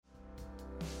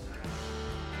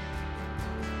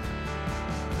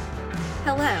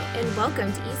Hello, and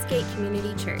welcome to Eastgate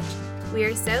Community Church. We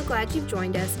are so glad you've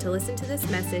joined us to listen to this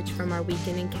message from our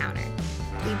weekend encounter.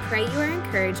 We pray you are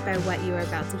encouraged by what you are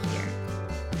about to hear.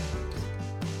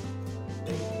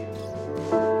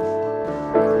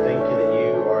 Thank you that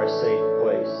you are a safe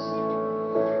place.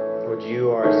 Lord, you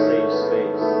are a safe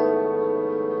space.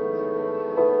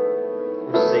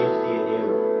 There's safety in you.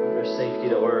 There's safety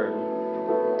to learn.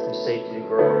 There's safety to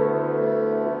grow.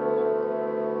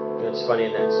 It's funny,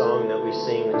 in that song that we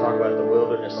sing, we talk about the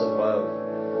wilderness of love.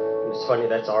 And it's funny,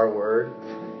 that's our word,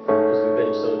 because we've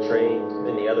been so trained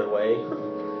in the other way,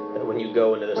 that when you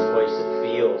go into this place, it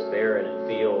feels barren, it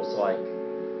feels like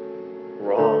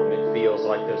wrong, it feels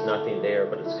like there's nothing there,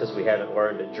 but it's because we haven't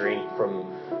learned to drink from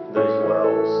those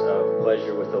wells of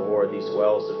pleasure with the Lord, these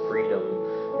wells of freedom.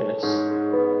 And it's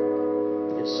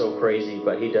so crazy,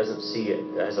 but He doesn't see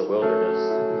it as a wilderness.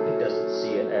 He doesn't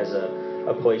see it as a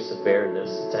place of barrenness.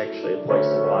 It's actually a place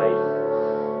of life,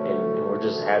 and we're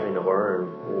just having to learn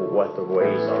what the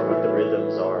ways are, what the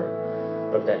rhythms are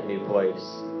of that new place.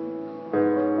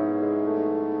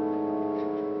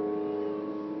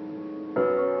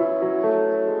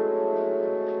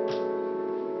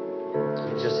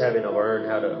 It's just having to learn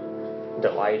how to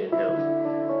delight in Him,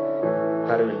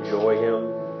 how to enjoy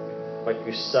Him, like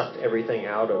you sucked everything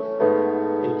out of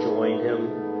enjoying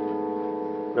Him.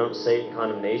 Don't say it in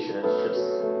condemnation.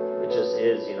 It just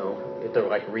is, you know. You have to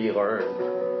like relearn.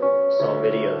 Saw a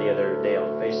video the other day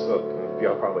on Facebook.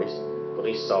 Y'all probably at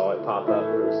least saw it pop up.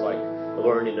 It was like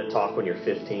learning to talk when you're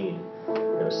 15.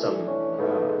 There was some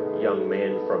young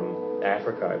man from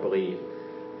Africa, I believe,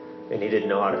 and he didn't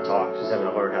know how to talk. Just having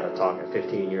to learn how to talk at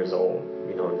 15 years old.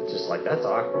 You know, and it's just like that's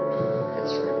awkward.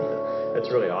 That's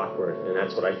really awkward, and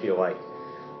that's what I feel like.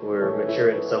 We're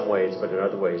mature in some ways, but in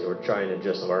other ways, we're trying to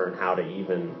just learn how to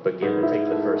even begin to take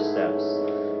the first steps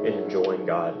in enjoying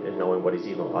God and knowing what He's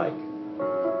even like.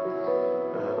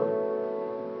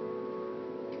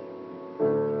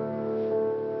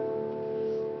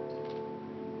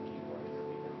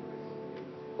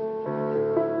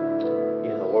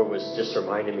 The Lord was just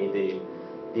reminding me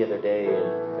the other day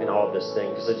and all of this thing,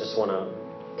 because I just want to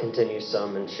continue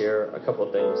some and share a couple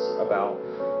of things about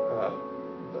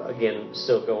again,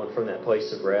 still going from that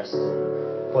place of rest,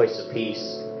 place of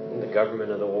peace, in the government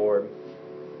of the Lord,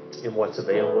 and what's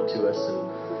available to us.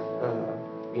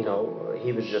 And,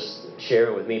 He was just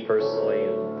sharing with me personally,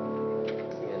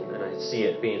 and I see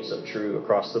it being so true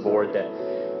across the board, that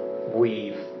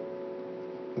we've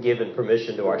given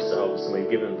permission to ourselves, and we've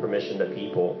given permission to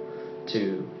people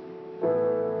to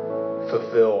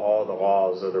fulfill all the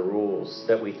laws or the rules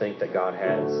that we think that God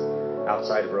has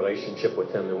outside of relationship with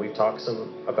Him. And we've talked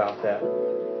some about that.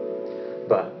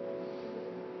 But,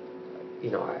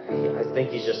 I think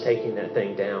He's just taking that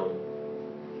thing down.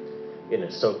 And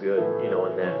it's so good, in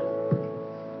that.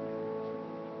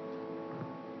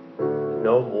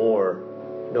 No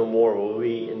more will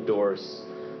we endorse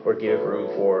or give room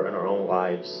for in our own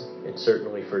lives, and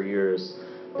certainly for years,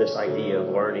 this idea of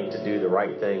learning to do the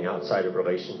right thing outside of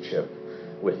relationship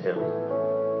with Him.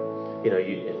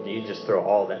 You just throw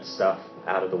all that stuff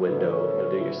out of the window, and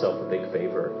you'll do yourself a big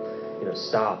favor.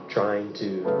 Stop trying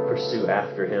to pursue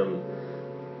after Him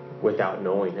without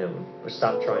knowing Him. Or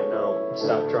stop trying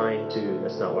to,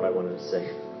 that's not what I wanted to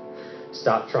say.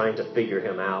 Stop trying to figure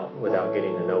Him out without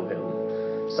getting to know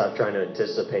Him. Stop trying to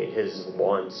anticipate His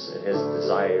wants and His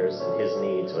desires and His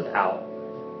needs without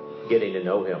getting to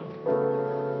know Him,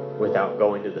 without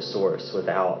going to the source,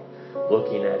 without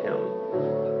looking at Him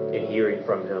and hearing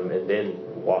from Him, and then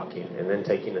walking, and then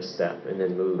taking a step, and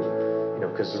then move.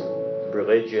 Because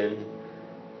religion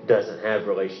doesn't have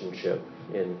relationship,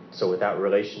 and so without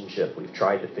relationship, we've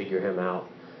tried to figure Him out,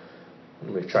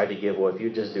 and we've tried to give, well, if you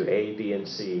just do A, B, and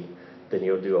C, then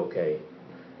you'll do okay.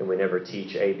 And we never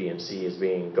teach A, B, and C as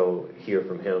being go hear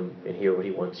from Him and hear what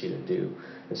He wants you to do.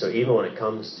 And so even when it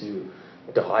comes to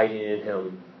delighting in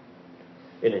Him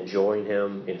and enjoying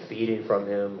Him and feeding from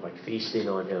Him, like feasting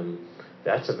on Him,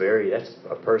 that's a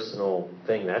personal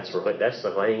thing. That's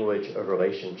the language of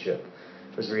relationship.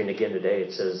 I was reading again today.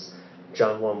 It says,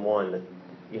 John 1:1,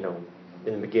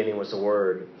 in the beginning was the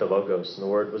Word, the Logos, and the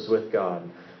Word was with God,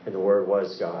 and the Word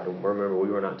was God. And remember, we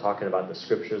were not talking about the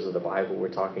scriptures of the Bible. We're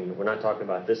not talking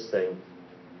about this thing.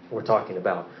 We're talking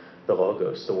about the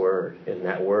Logos, the Word, and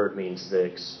that word means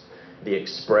the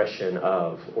expression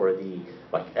of, or the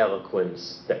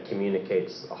eloquence that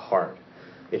communicates the heart.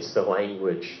 It's the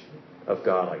language of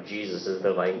God. Like Jesus is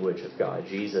the language of God.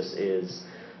 Jesus is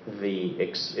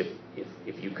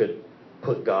if you could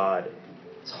put God's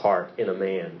heart in a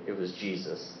man, it was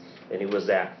Jesus, and He was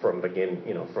that from beginning,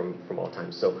 from all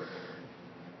time. So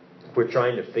we're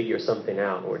trying to figure something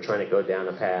out, and we're trying to go down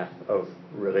a path of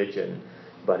religion,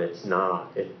 but it's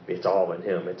not. It's all in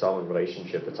Him. It's all in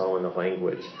relationship. It's all in the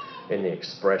language and the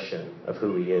expression of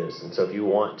who He is. And so if you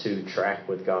want to track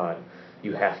with God,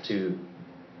 you have to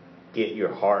get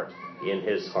your heart in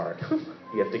His heart.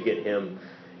 You have to get Him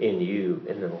in you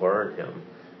and then learn Him,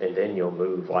 and then you'll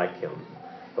move like Him.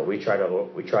 But we try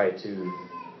to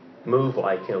move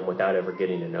like Him without ever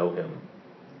getting to know Him.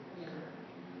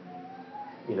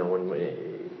 You know, when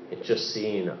it's just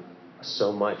seeing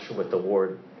so much with the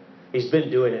Lord. He's been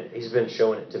doing it. He's been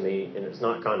showing it to me, and it's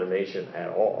not condemnation at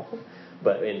all,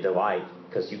 but in delight,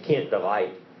 because you can't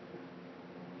delight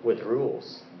with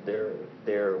rules.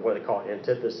 They're what they call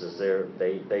antithesis.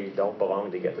 They don't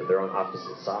belong together. They're on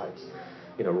opposite sides.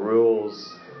 You know, rules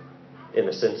in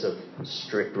the sense of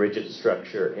strict, rigid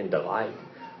structure and delight.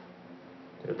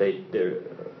 They're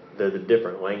the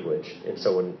different language. And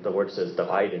so when the Word says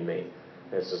delight in me,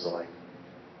 it's just like,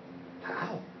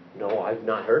 how? No, I've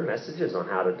not heard messages on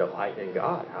how to delight in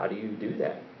God. How do you do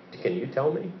that? Can you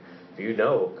tell me? If you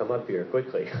know, come up here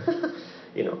quickly.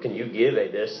 You know, can you give a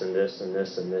this and this and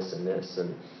this and this and this?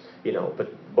 And, you know,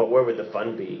 but where would the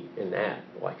fun be in that?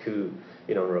 Like who,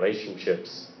 you know, in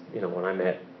relationships, you know, when I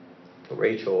met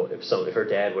Rachel, if her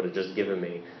dad would have just given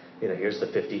me, you know, here's the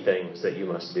 50 things that you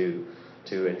must do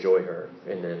to enjoy her.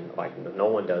 And then, like, no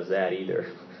one does that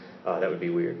either. That would be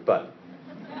weird. But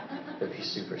it'd be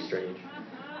super strange.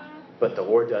 But the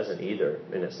Lord doesn't either,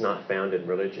 and it's not found in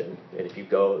religion. And if you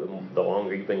go, the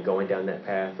longer you've been going down that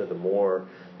path, or the more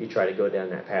you try to go down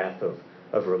that path of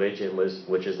religion,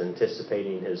 which is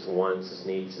anticipating His wants, His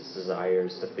needs, His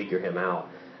desires, to figure Him out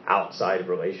outside of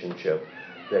relationship,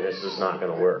 then it's just not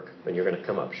going to work. And you're going to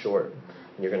come up short.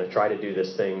 And you're going to try to do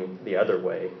this thing the other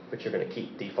way, but you're going to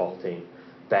keep defaulting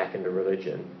back into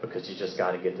religion because you just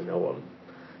got to get to know Him.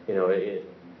 You know, it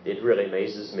really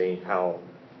amazes me how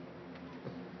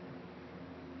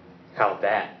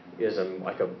that is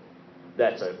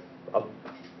that's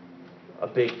a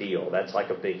big deal. That's like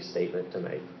a big statement to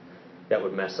make. That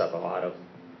would mess up a lot of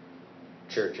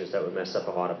churches. That would mess up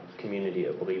a lot of community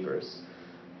of believers.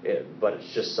 But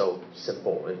it's just so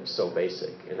simple and so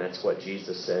basic. And that's what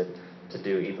Jesus said to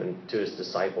do even to His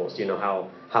disciples. You know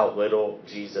how little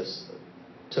Jesus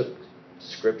took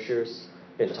scriptures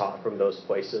and taught from those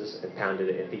places and pounded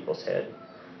it in people's head?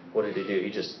 What did He do?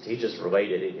 He just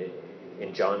related it.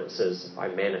 In John it says, I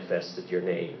manifested your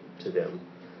name to them.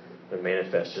 And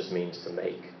manifest just means to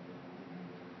make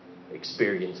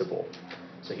experienceable.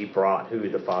 So He brought who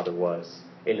the Father was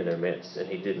into their midst, and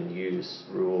He didn't use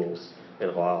rules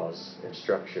and laws and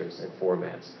structures and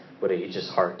formats, but He just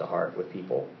heart to heart with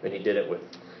people. And He did it with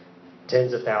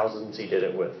tens of thousands, He did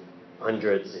it with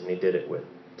hundreds, and He did it with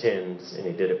tens, and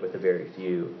He did it with a very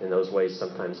few. And those ways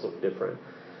sometimes look different,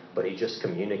 but He just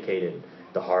communicated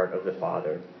the heart of the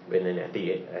Father. And then at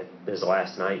His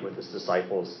last night with His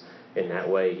disciples, in that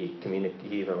way, He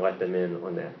even let them in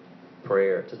on that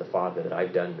prayer to the Father that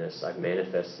I've done this, I've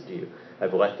manifested you,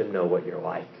 I've let them know what you're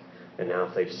like. And now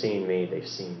if they've seen me, they've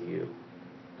seen you.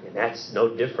 And that's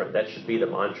no different. That should be the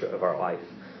mantra of our life.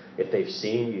 If they've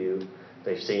seen you,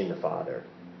 they've seen the Father.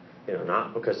 You know,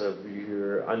 not because of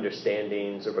your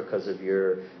understandings or because of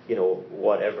your, you know,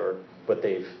 whatever, but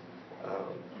they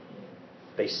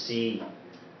see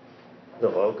the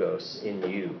Logos in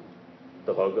you.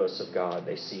 The Logos of God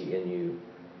they see in you.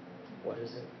 What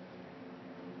is it?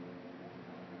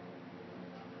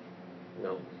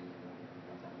 No.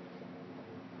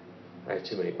 I have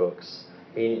too many books.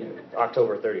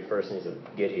 October 31st needs to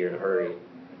get here in a hurry.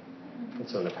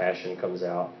 That's when the Passion comes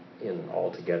out in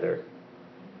all together,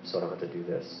 so I don't have to do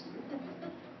this.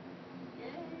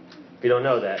 If you don't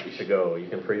know that, you should go. You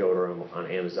can pre-order them on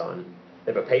Amazon.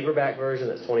 They have a paperback version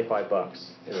that's $25,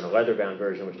 and then a leather-bound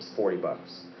version which is $40.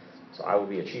 So I will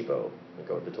be a cheapo and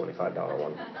go with the $25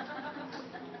 one.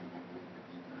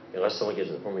 Unless someone gives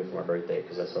it for me for my birthday,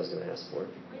 because that's what I was going to ask for.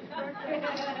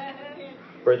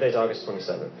 Birthday's August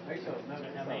 27th.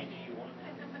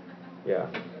 Yeah.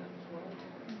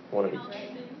 One of each.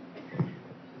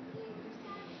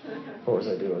 What was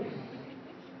I doing?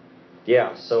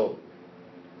 Yeah, so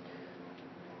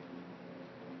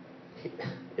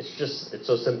it's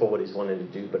so simple what He's wanting to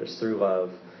do, but it's through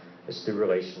love, it's through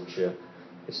relationship,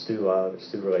 it's through love, it's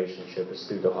through relationship, it's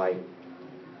through delight.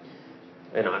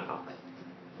 And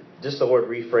just the word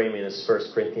reframing is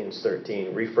 1 Corinthians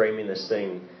 13, reframing this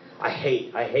thing. I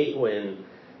hate when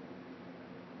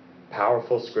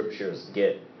powerful scriptures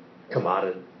get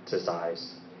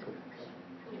commoditized.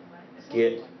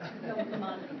 Get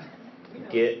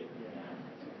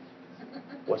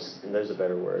there's a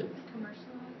better word.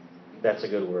 That's a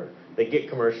good word. They get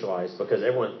commercialized because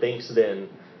everyone thinks then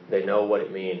they know what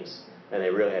it means, and they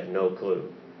really have no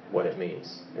clue what it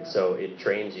means. And so it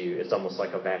trains you. It's almost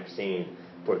like a vaccine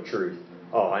for truth.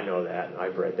 Oh, I know that.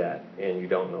 I've read that. And you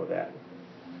don't know that.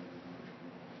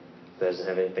 That doesn't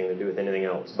have anything to do with anything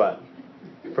else. But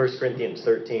 1 Corinthians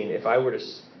 13, if I were to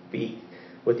speak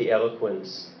with the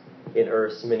eloquence in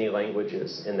earth's many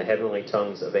languages, in the heavenly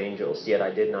tongues of angels, yet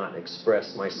I did not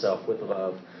express myself with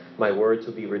love, my words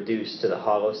would be reduced to the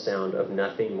hollow sound of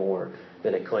nothing more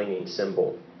than a clanging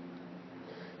cymbal.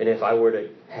 And if I were to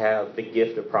have the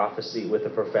gift of prophecy with a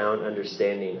profound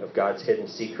understanding of God's hidden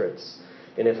secrets,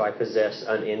 and if I possess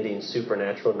unending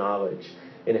supernatural knowledge,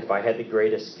 and if I had the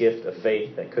greatest gift of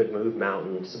faith that could move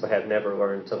mountains but have never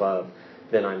learned to love,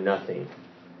 then I'm nothing.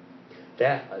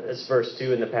 That's verse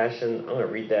 2 in the Passion. I'm going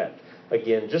to read that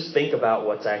again. Just think about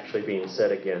what's actually being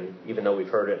said again, even though we've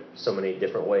heard it so many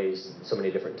different ways, so many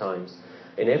different times.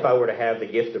 And if I were to have the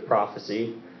gift of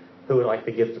prophecy, who would like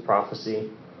the gift of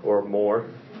prophecy or more?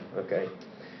 Okay.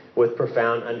 With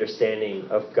profound understanding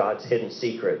of God's hidden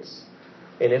secrets.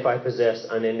 And if I possess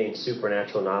unending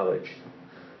supernatural knowledge,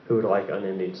 who would like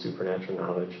unending supernatural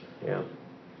knowledge? Yeah.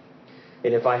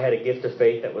 And if I had a gift of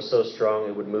faith that was so strong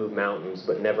it would move mountains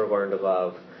but never learn to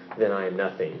love, then I am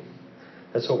nothing.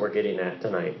 That's what we're getting at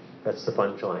tonight. That's the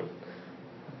punchline.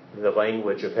 The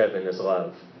language of heaven is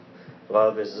love.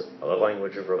 Love is a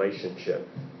language of relationship.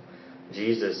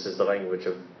 Jesus is the language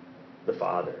of the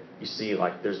Father. You see,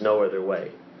 like, there's no other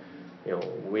way. You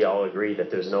know, we all agree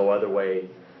that there's no other way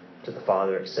to the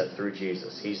Father except through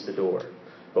Jesus. He's the door.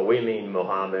 But we mean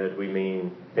Muhammad, we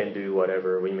mean Hindu,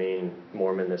 whatever, we mean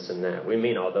Mormon, this and that. We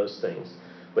mean all those things.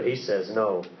 But he says,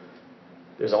 no,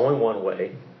 there's only one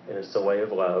way, and it's the way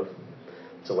of love.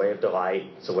 It's a way of delight.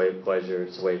 It's a way of pleasure.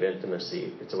 It's a way of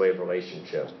intimacy. It's a way of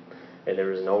relationship. And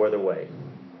there is no other way.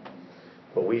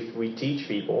 But we teach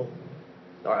people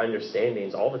our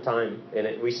understandings all the time.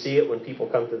 And we see it when people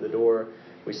come through the door.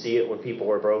 We see it when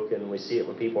people are broken. We see it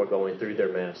when people are going through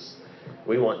their mess.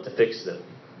 We want to fix them.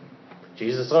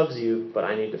 Jesus loves you, but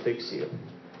I need to fix you.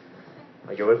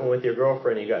 Like you're living with your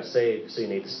girlfriend and you got saved, so you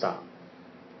need to stop.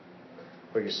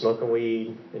 Or you're smoking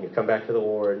weed and you come back to the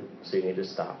Lord, so you need to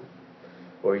stop.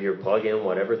 Or you're plugging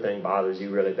whatever thing bothers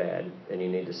you really bad and you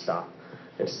need to stop.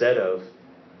 Instead of,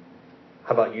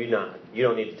 how about you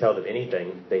don't need to tell them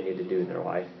anything they need to do in their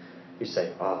life. You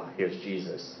say, here's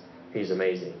Jesus. He's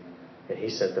amazing. And he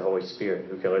sent the Holy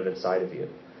Spirit who can live inside of you.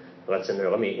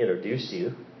 Let me introduce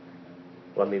you.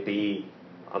 Let me be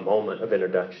a moment of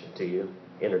introduction to you.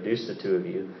 Introduce the two of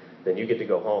you. Then you get to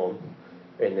go home.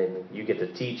 And then you get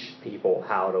to teach people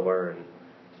how to learn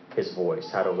his voice,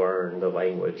 how to learn the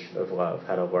language of love,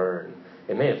 how to learn.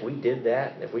 And man, if we did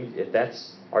that, if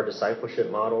that's our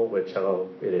discipleship model, which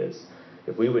it is,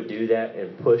 if we would do that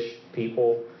and push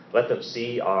people, let them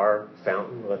see our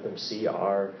fountain, let them see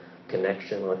our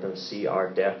connection, let them see our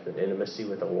depth and intimacy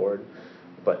with the Lord,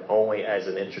 but only as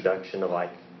an introduction to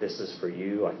like, this is for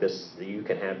you, like this, you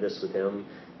can have this with him.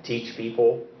 Teach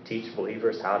people, teach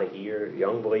believers how to hear,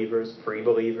 young believers,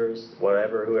 pre-believers,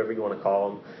 whoever you want to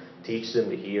call them. Teach them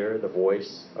to hear the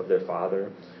voice of their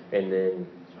Father. And then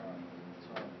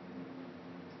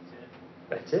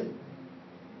that's it.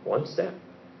 One step.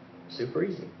 Super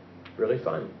easy. Really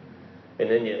fun.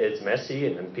 And then it's messy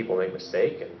and then people make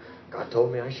mistakes. And God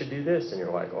told me I should do this. And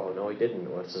you're like, oh, no, he didn't.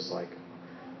 Well, it's just like,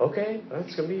 okay,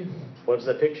 that's going to be, what's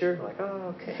that picture? Like,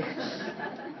 oh, okay.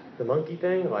 The monkey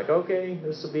thing? Like, okay,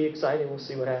 this will be exciting. We'll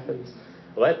see what happens.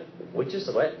 We just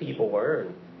let people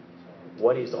learn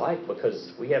what he's like,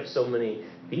 because we have so many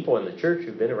people in the church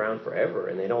who've been around forever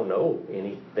and they don't know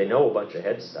they know a bunch of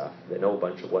head stuff. They know a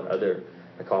bunch of what other,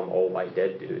 I call them old white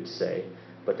dead dudes, say,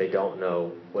 but they don't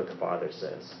know what the Father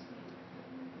says.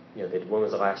 You know, what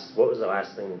was the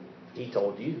last thing he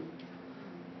told you?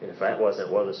 And if that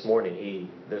wasn't, well, this morning,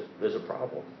 there's a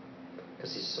problem.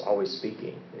 Because he's always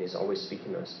speaking, and he's always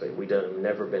speaking to us, but we've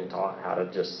never been taught how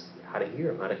to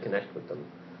hear him, how to connect with him.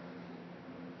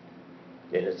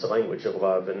 And it's a language of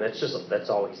love, and that's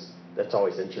all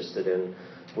he's interested in.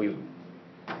 We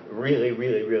really,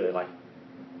 really, really, like,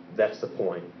 that's the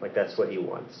point. Like, that's what he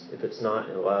wants. If it's not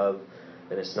in love,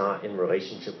 and it's not in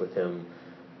relationship with him,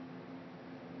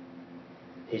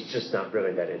 he's just not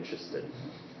really that interested.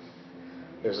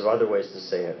 There's other ways to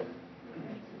say it,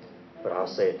 but I'll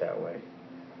say it that way.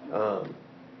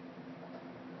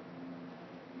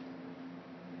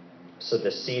 So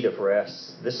the seed of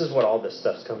rest, this is what all this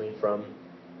stuff's coming from.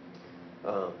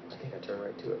 I think I turned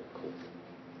right to it. Cool.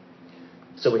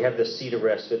 So we have this seed of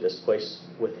rest, we have this place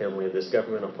with him, we have this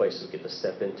governmental place we get to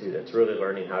step into that's really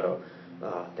learning how to,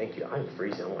 thank you, I'm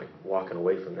freezing, I'm like walking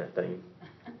away from that thing.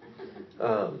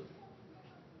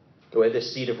 We have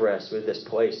this seat of rest. We have this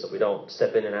place that we don't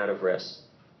step in and out of rest.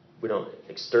 We don't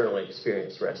externally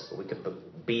experience rest, but we can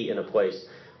be in a place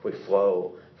we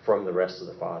flow from the rest of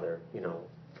the Father.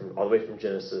 From all the way from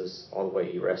Genesis, all the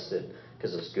way He rested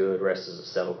because it's good. Rest is a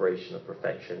celebration of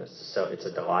perfection. It's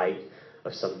a delight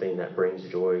of something that brings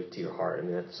joy to your heart. I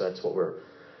mean, that's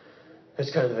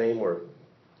kind of the vein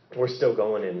we're still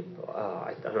going in.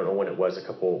 I don't know when it was, a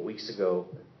couple of weeks ago.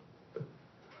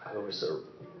 I was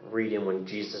reading when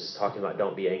Jesus is talking about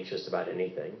don't be anxious about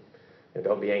anything.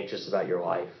 Don't be anxious about your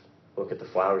life. Look at the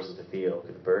flowers of the field. Look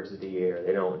at the birds of the air.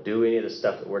 They don't do any of the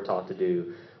stuff that we're taught to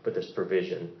do, but there's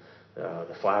provision.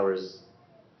 The flowers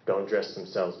don't dress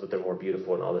themselves, but they're more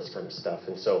beautiful and all this kind of stuff.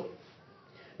 And so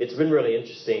it's been really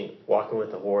interesting walking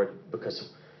with the Lord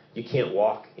because you can't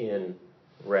walk in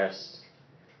rest.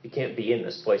 You can't be in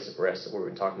this place of rest that we've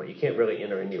been talking about. You can't really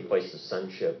enter into your place of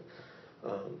sonship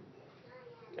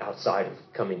outside of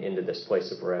coming into this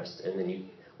place of rest. And then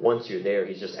once you're there,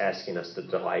 He's just asking us to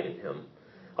delight in Him.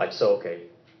 Okay,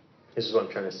 this is what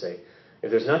I'm trying to say.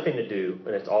 If there's nothing to do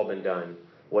and it's all been done,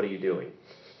 what are you doing?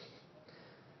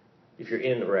 If you're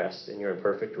in the rest and you're in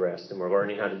perfect rest, and we're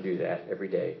learning how to do that every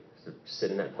day, so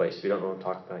sit in that place. If you don't know what I'm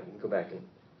talking about, you can go back and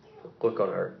click on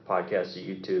our podcast or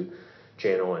YouTube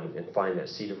channel and find that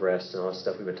seat of rest and all that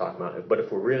stuff we've been talking about. But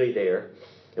if we're really there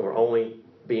and we're only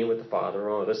being with the Father,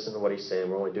 we're only listening to what He's saying,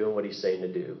 we're only doing what He's saying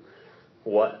to do,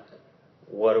 what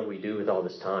do we do with all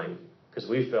this time? Because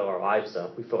we fill our lives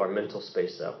up, we fill our mental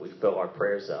space up, we fill our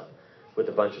prayers up with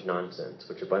a bunch of nonsense,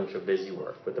 with a bunch of busy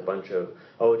work, with a bunch of,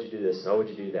 would you do this, and would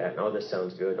you do that, and this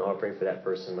sounds good, and I'll pray for that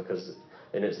person,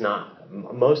 and it's not,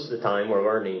 most of the time we're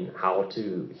learning how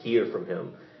to hear from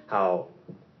Him,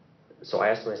 so I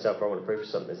asked myself, I want to pray for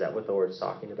something, is that what the Lord's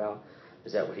talking about?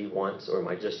 Is that what He wants, or am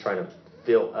I just trying to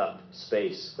fill up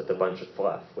space with a bunch of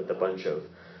fluff, with a bunch of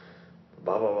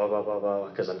blah, blah, blah, blah, blah, blah,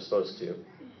 because I'm supposed to?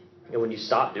 And when you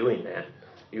stop doing that,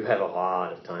 you have a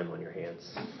lot of time on your hands.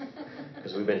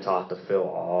 Because we've been taught to fill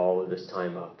all of this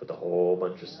time up with a whole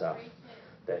bunch of stuff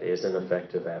that isn't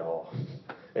effective at all.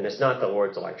 And it's not the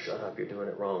Lord's shut up, you're doing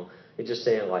it wrong. It's just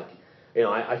saying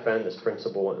I found this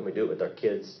principle, and we do it with our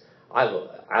kids.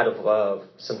 Out of love,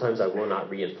 sometimes I will not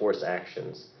reinforce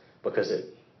actions because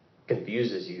it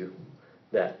confuses you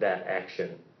that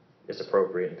action is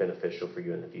appropriate and beneficial for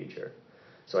you in the future.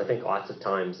 So I think lots of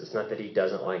times it's not that He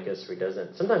doesn't like us or He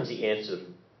doesn't. Sometimes He answers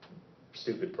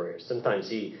stupid prayers. Sometimes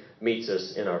He meets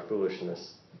us in our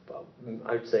foolishness.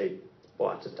 I would say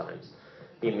lots of times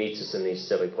He meets us in these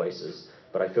silly places.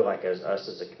 But I feel like as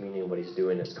a community, what He's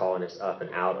doing is calling us up and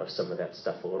out of some of that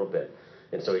stuff a little bit.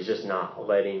 And so He's just not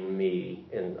letting me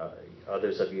and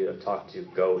others of you that I've talked to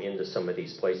go into some of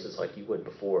these places like you would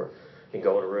before and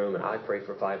go in a room and I pray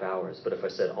for 5 hours. But if I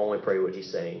said only pray what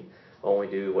He's saying, only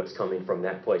do what's coming from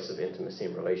that place of intimacy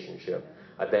and relationship,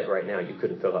 I bet right now you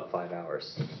couldn't fill up 5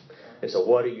 hours. And so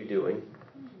what are you doing?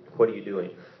 What are you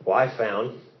doing? Well, I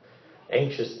found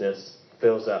anxiousness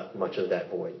fills up much of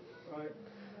that void. Right.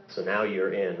 So now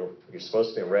you're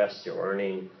supposed to be in rest, you're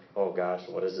learning, oh gosh,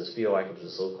 what does this feel like? What does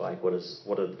this look like?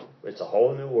 It's a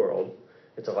whole new world.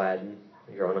 It's Aladdin.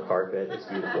 You're on a carpet. It's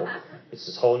beautiful. It's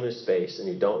this whole new space,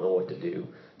 and you don't know what to do.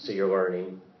 So you're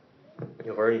learning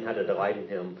how to delight in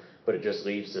Him, but it just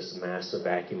leaves this massive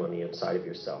vacuum on the inside of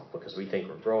yourself because we think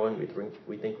we're growing,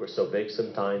 we think we're so big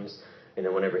sometimes, and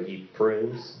then whenever He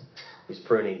prunes, He's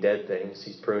pruning dead things.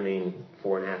 He's pruning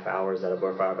 4.5 hours out of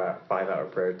our 5-hour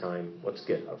prayer time. Let's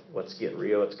get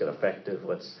real. Let's get effective.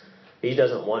 He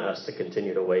doesn't want us to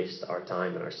continue to waste our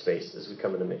time and our space as we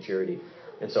come into maturity,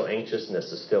 and so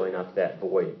anxiousness is filling up that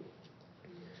void.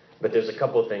 But there's a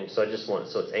couple of things. So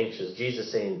it's anxious.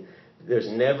 Jesus saying, there's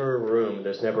never room,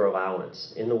 there's never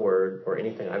allowance in the Word or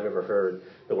anything I've ever heard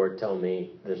the Word tell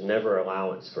me. There's never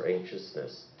allowance for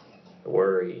anxiousness,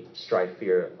 worry, strife,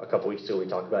 fear. A couple weeks ago we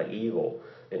talked about evil.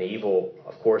 And evil,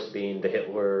 of course, being the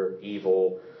Hitler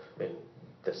evil. And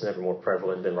that's never more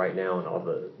prevalent than right now and all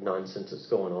the nonsense that's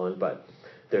going on. But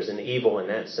there's an evil in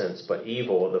that sense. But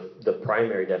evil, the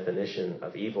primary definition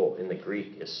of evil in the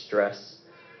Greek is stress.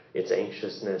 It's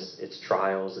anxiousness. It's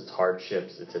trials. It's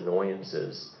hardships. It's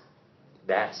annoyances.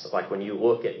 That's like when you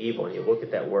look at evil and you look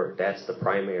at that word, that's the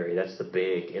primary, that's the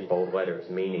big in bold letters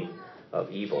meaning of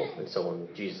evil. And so when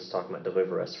Jesus is talking about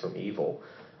deliver us from evil,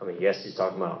 I mean, yes, He's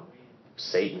talking about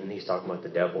Satan, He's talking about the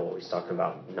devil, He's talking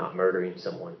about not murdering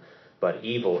someone. But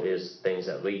evil is things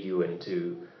that lead you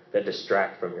that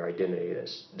distract from your identity, that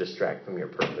distract from your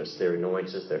purpose, their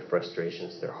annoyances, their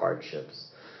frustrations, their hardships.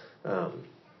 So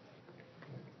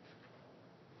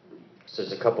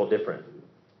there's a couple different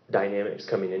dynamics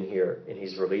coming in here, and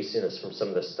he's releasing us from some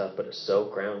of this stuff, but it's so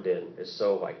grounded, it's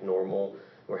so like normal.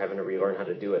 We're having to relearn how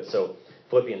to do it. So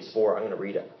Philippians 4, I'm going to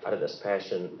read it out of this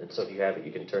Passion, and so if you have it,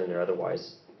 you can turn there.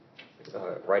 Otherwise,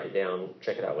 write it down,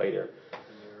 check it out later.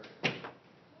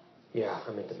 Yeah,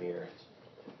 I'm at the mirror.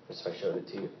 That's if I showed it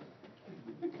to you.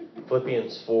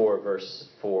 Philippians 4, verse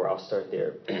 4, I'll start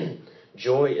there.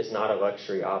 Joy is not a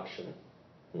luxury option.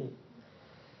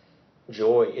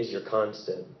 Joy is your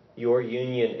constant. Your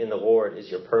union in the Lord is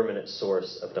your permanent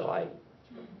source of delight.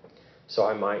 So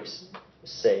I might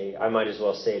as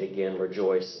well say it again,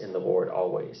 rejoice in the Lord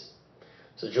always.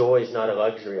 So joy is not a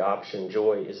luxury option.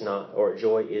 Joy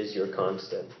is your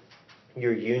constant.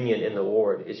 Your union in the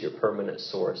Lord is your permanent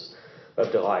source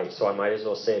of delight. So I might as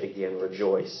well say it again,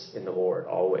 rejoice in the Lord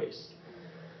always.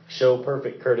 Show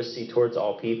perfect courtesy towards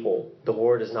all people. The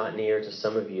Lord is not nearer to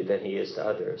some of you than he is to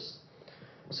others.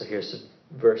 So here's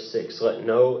verse 6. Let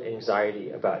no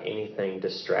anxiety about anything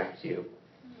distract you.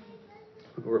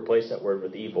 We can replace that word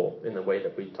with evil in the way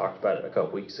that we talked about it a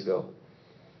couple weeks ago.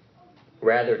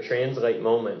 Rather, translate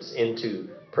moments into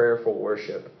prayerful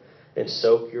worship and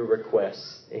soak your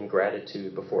requests in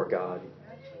gratitude before God.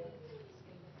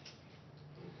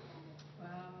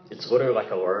 It's literally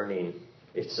like a learning.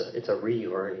 It's a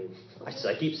relearning.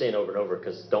 I keep saying over and over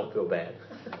because don't feel bad.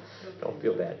 Don't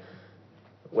feel bad.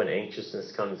 When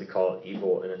anxiousness comes, they call it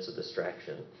evil, and it's a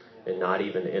distraction, and not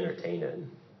even to entertain it.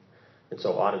 And so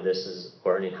a lot of this is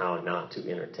learning how not to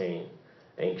entertain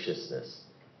anxiousness.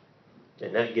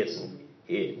 And that gets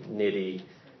nitty,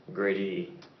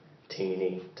 gritty,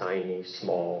 teeny, tiny,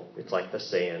 small. It's like the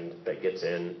sand that gets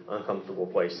in uncomfortable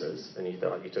places, and you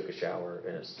thought you took a shower,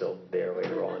 and it's still there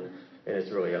later on, and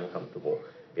it's really uncomfortable.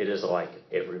 It is like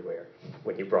everywhere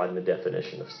when you broaden the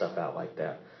definition of stuff out like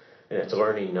that. And it's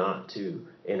learning not to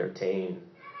entertain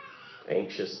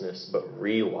anxiousness, but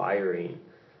rewiring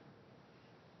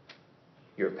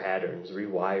your patterns,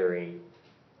 rewiring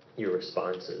your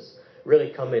responses.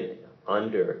 Really coming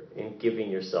under and giving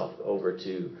yourself over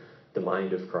to the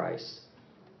mind of Christ.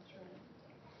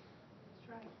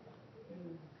 That's right.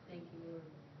 Thank you, Lord.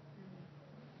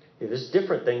 Yeah, there's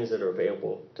different things that are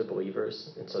available to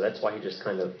believers, and so that's why he just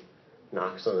kind of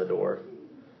knocks on the door.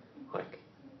 Like,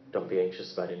 don't be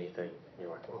anxious about anything. And you're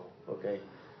like, oh, okay.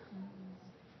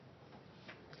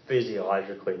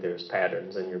 Physiologically, there's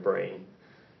patterns in your brain,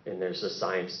 and there's a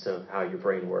science to how your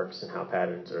brain works and how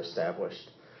patterns are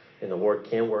established. And the Lord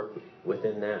can work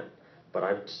within that, but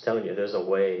I'm just telling you, there's a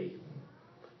way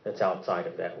that's outside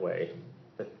of that way.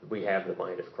 That we have the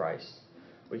mind of Christ.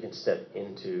 We can step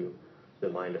into the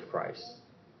mind of Christ.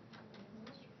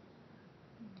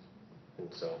 And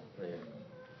so,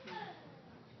 yeah.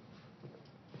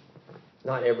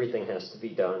 Not everything has to be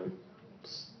done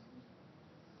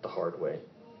the hard way.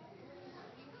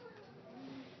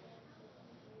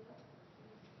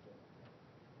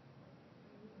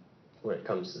 When it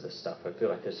comes to this stuff, I feel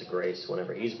like there's a grace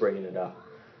whenever he's bringing it up.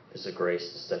 There's a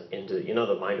grace to step into it. You know,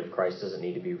 the mind of Christ doesn't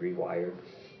need to be rewired.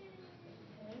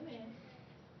 Amen.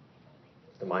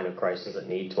 The mind of Christ doesn't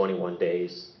need 21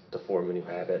 days to form a new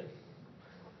habit.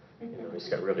 You know, he's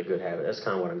got really good habits. That's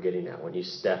kind of what I'm getting at. When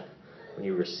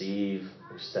you receive,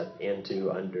 you step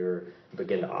into, under,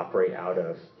 begin to operate out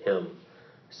of him,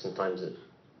 sometimes it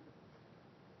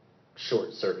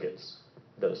short circuits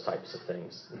those types of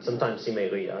things. And sometimes he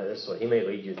may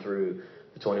lead you through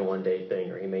the 21-day thing,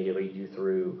 or he may lead you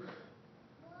through,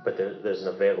 but there's an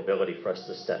availability for us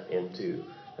to step into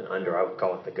and under, I would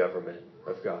call it the government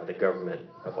of God, the government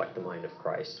of like the mind of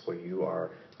Christ, where you're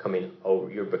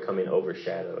becoming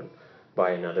overshadowed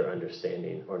by another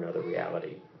understanding or another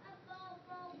reality.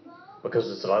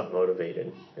 Because it's love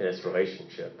motivated and it's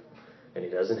relationship. And he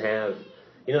doesn't have,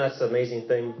 that's the amazing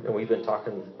thing, and we've been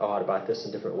talking a lot about this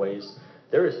in different ways.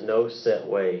 There is no set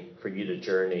way for you to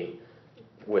journey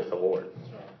with the Lord.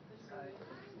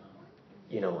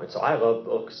 And so I love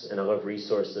books, and I love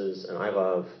resources, and I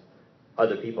love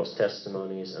other people's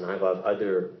testimonies, and I love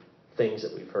other things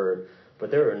that we've heard.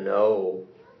 But there are no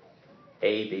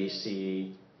A, B,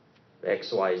 C,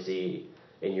 X, Y, Z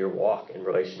in your walk in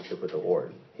relationship with the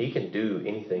Lord. He can do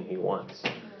anything he wants.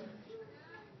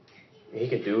 He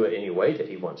can do it any way that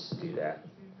he wants to do that.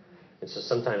 And so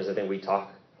sometimes I think we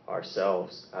talk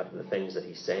ourselves out of the things that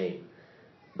he's saying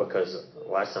because,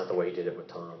 well, that's not the way he did it with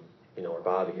Tom. Or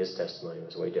Bobby, his testimony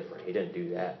was way different. He didn't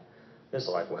do that. It's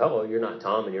like, well, hello, you're not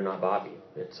Tom and you're not Bobby.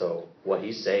 And so what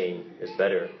he's saying is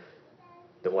better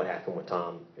than what happened with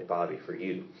Tom and Bobby for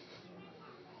you.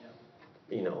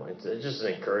 It's just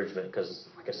an encouragement because,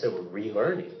 like I said, we're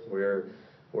relearning. We're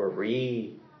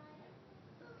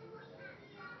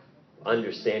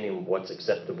understanding what's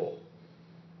acceptable.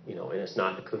 And it's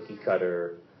not the cookie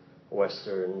cutter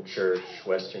Western church,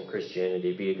 Western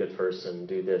Christianity, be a good person,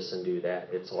 do this and do that.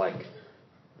 It's like,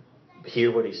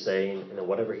 hear what he's saying, and then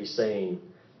whatever he's saying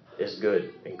is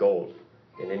good and gold.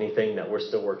 And anything that we're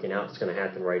still working out is going to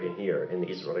happen right in here in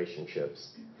these relationships.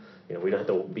 We don't have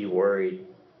to be worried.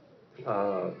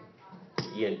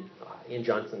 Ian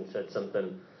Johnson said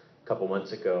something a couple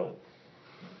months ago,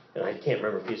 and I can't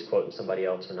remember if he's quoting somebody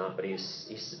else or not, but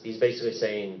he's basically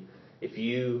saying, if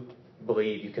you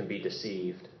believe you can be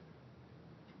deceived,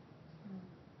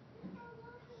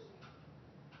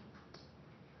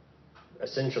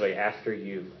 essentially after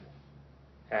you've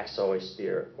asked the Holy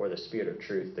Spirit or the Spirit of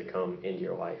truth to come into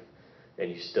your life,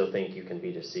 and you still think you can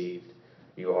be deceived,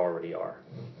 you already are.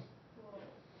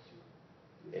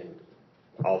 And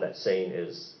all that's saying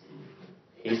is,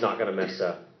 he's not going to mess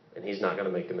up, and he's not going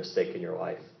to make a mistake in your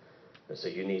life. And so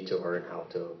you need to learn how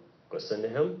to listen to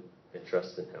him and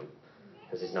trust in him,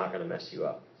 because he's not going to mess you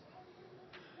up.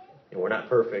 And we're not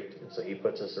perfect, and so he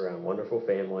puts us around wonderful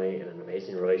family and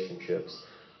amazing relationships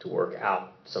to work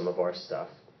out some of our stuff.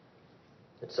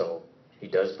 And so he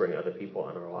does bring other people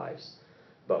in our lives.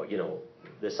 But,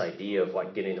 this idea of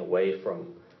like getting away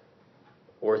from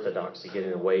orthodoxy,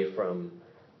 getting away from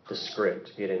the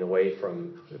script, getting away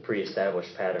from the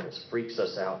pre-established patterns freaks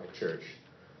us out in church,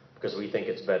 because we think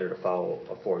it's better to follow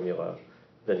a formula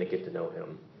than to get to know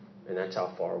him. And that's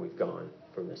how far we've gone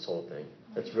from this whole thing.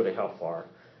 That's really how far.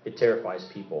 It terrifies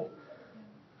people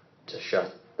to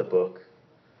shut the book,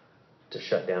 to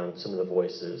shut down some of the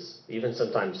voices, even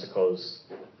sometimes to close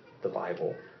the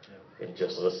Bible and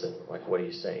just listen. Like, what are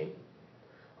you saying?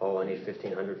 Oh, I need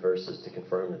 1,500 verses to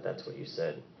confirm that that's what you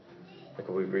said.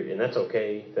 And that's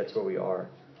okay. That's where we are.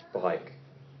 But like,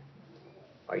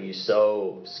 are you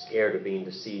so scared of being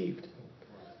deceived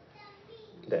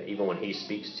that even when he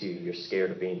speaks to you, you're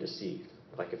scared of being deceived?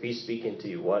 Like, if he's speaking to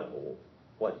you,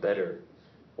 what better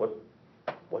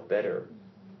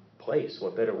place,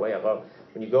 what better way? I love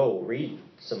when you go read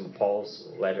some of Paul's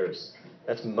letters.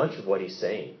 That's much of what he's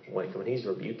saying. Like when he's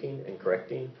rebuking and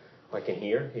correcting, like in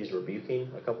here, he's rebuking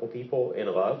a couple people in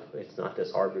love. It's not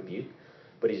this hard rebuke,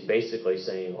 but he's basically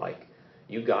saying, like,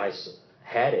 you guys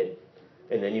had it,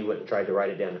 and then you went and tried to write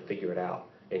it down and figure it out,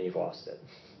 and you've lost it.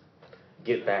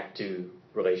 Get back to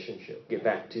relationship. Get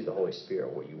back to the Holy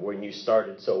Spirit. When you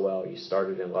started so well, you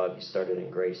started in love, you started in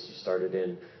grace, you started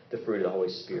in the fruit of the Holy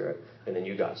Spirit, and then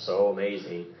you got so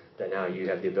amazing that now you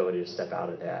have the ability to step out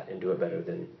of that and do it better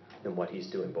than what he's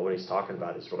doing. But what he's talking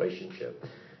about is relationship.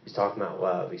 He's talking about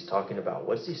love. He's talking about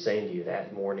what's he saying to you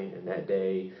that morning and that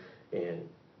day, and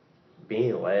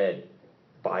being led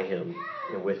by him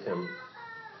and with him.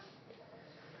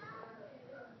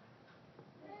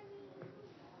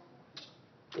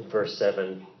 In verse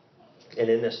 7, and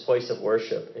in this place of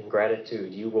worship and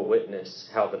gratitude, you will witness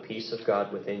how the peace of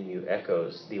God within you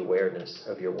echoes the awareness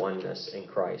of your oneness in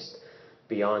Christ,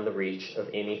 beyond the reach of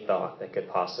any thought that could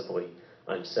possibly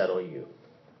unsettle you.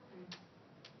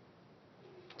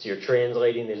 So you're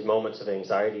translating these moments of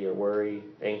anxiety or worry,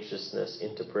 anxiousness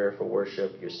into prayerful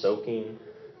worship. You're soaking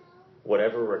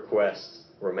whatever request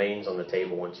remains on the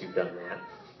table once you've done that.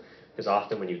 Because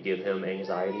often when you give him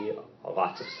anxiety,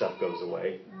 lots of stuff goes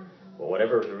away. But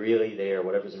whatever's really there,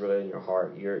 whatever's really in your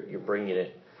heart, you're bringing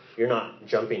it. You're not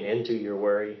jumping into your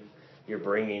worry. You're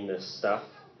bringing this stuff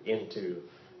into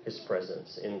his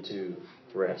presence, into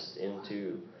rest,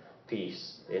 into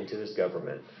peace, into his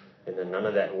government. And then none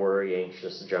of that worry,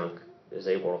 anxious junk is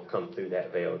able to come through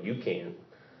that veil. You can.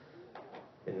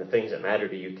 And the things that matter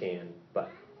to you can.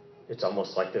 But it's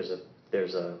almost like there's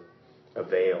a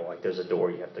veil, like there's a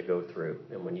door you have to go through.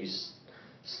 And when you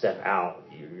step out,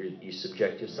 you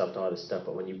subject yourself to all this stuff.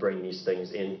 But when you bring these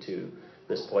things into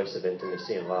this place of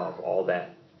intimacy and love, all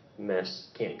that mess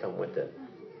can't come with it.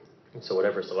 And so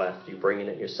whatever's left, you're bringing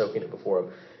it, you're soaking it before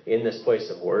him. In this place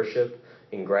of worship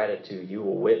and gratitude, you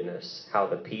will witness how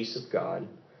the peace of God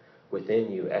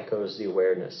within you echoes the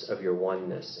awareness of your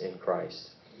oneness in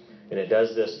Christ. And it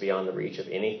does this beyond the reach of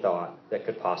any thought that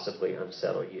could possibly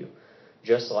unsettle you.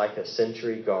 Just like a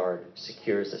sentry guard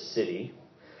secures a city,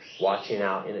 watching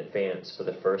out in advance for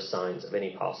the first signs of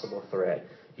any possible threat,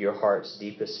 your heart's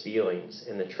deepest feelings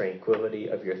and the tranquility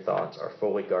of your thoughts are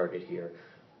fully guarded here.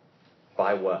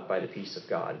 By what? By the peace of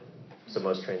God. So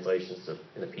most translations of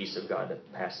the peace of God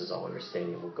that passes all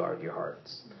understanding will guard your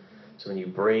hearts. So when you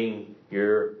bring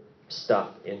your stuff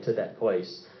into that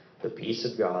place, the peace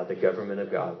of God, the government of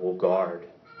God will guard,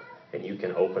 and you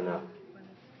can open up.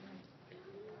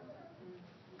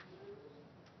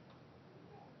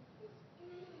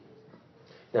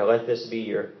 Now let this be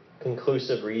your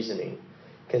conclusive reasoning.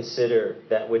 Consider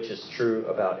that which is true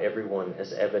about everyone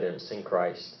as evidenced in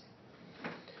Christ.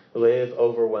 Live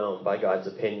overwhelmed by God's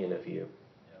opinion of you.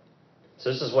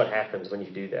 So this is what happens when you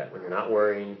do that, when you're not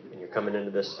worrying and you're coming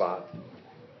into this spot.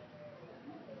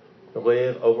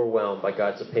 Live overwhelmed by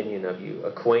God's opinion of you.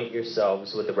 Acquaint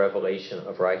yourselves with the revelation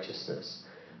of righteousness.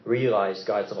 Realize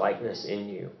God's likeness in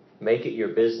you. Make it your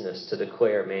business to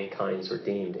declare mankind's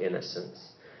redeemed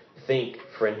innocence. Think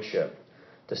friendship.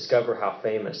 Discover how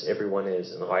famous everyone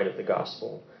is in the light of the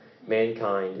gospel.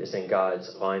 Mankind is in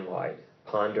God's limelight.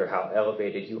 Ponder how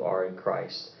elevated you are in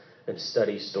Christ, and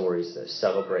study stories that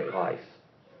celebrate life.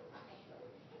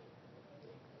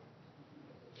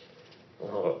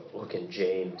 Oh, look in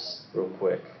James real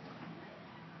quick.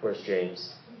 Where's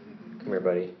James? Come here,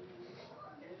 buddy.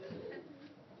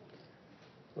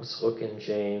 Let's look in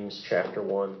James chapter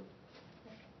 1.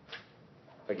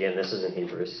 Again, this is in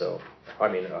Hebrews, oh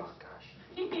gosh.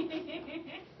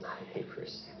 Not in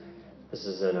Hebrews. This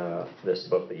is in this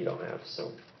book that you don't have,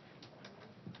 so.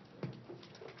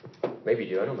 Maybe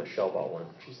you do. I know Michelle bought one.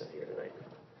 She's not here tonight.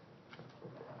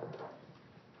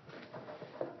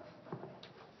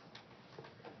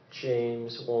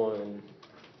 James 1:19.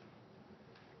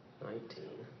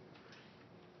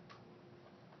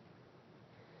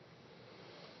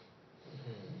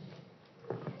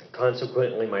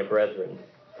 Consequently, my brethren.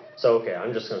 So, okay,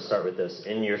 I'm just going to start with this.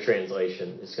 In your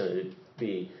translation, it's going to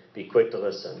be quick to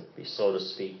listen, be slow to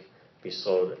speak, be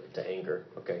slow to anger.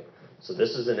 Okay, so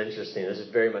this is this is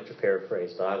very much a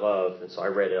paraphrase, but I love, and so I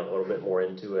read a little bit more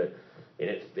into it, and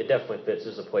it definitely fits.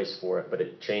 There's a place for it, but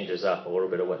it changes up a little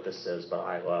bit of what this says, but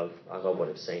I love what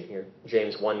it's saying here.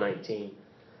 James 1:19.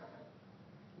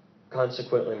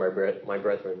 Consequently, my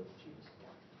brethren.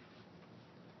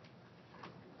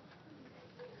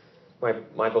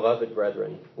 My beloved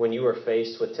brethren, when you are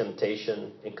faced with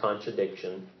temptation and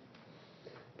contradiction,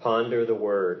 ponder the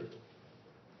word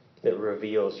that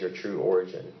reveals your true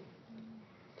origin.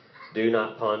 Do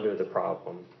not ponder the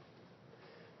problem.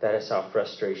 That is how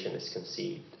frustration is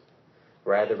conceived.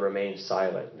 Rather, remain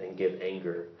silent and give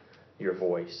anger your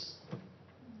voice.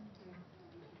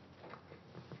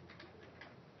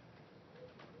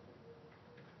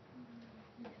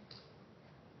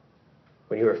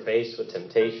 When you are faced with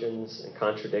temptations and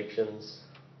contradictions,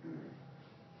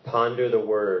 ponder the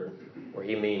word where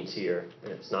he means here,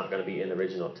 and it's not going to be in the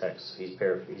original text. He's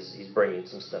bringing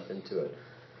some stuff into it.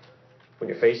 When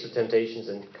you're faced with temptations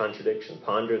and contradictions,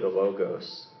 ponder the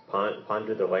logos,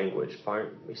 ponder the language.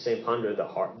 He's saying ponder the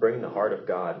heart, bring the heart of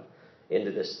God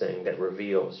into this thing that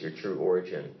reveals your true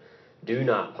origin. Do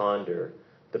not ponder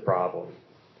the problem.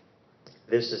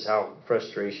 This is how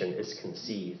frustration is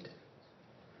conceived.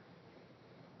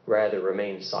 Rather,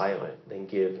 remain silent than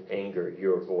give anger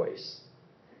your voice.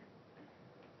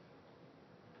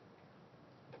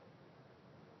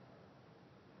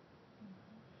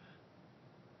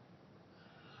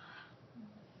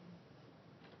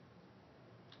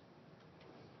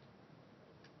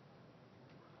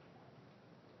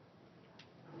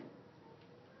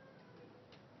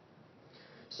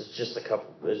 So it's just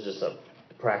a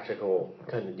practical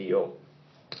kind of deal.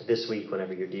 This week,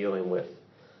 whenever you're dealing with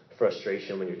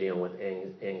frustration, when you're dealing with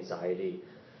anxiety,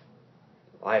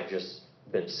 I've just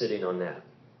been sitting on that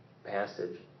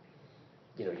passage.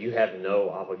 You have no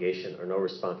obligation or no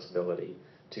responsibility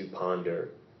to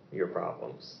ponder your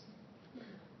problems.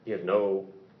 You have no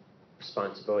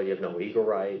responsibility, you have no legal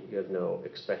right, you have no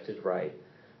expected right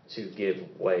to give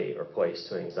way or place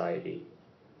to anxiety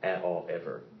at all,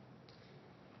 ever.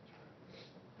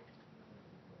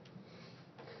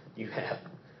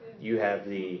 You have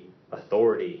the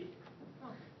authority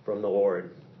from the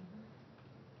Lord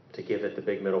to give it the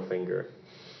big middle finger.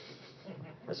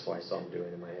 That's why I saw him doing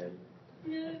it in my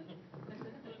head.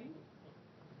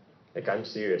 Like, I'm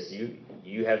serious.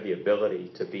 You have the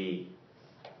ability to be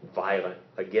violent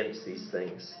against these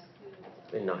things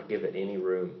and not give it any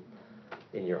room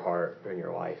in your heart or in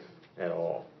your life at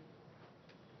all.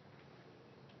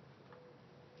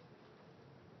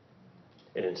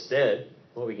 And instead,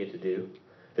 what we get to do,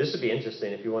 this would be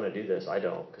interesting if you want to do this. I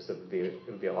don't, because it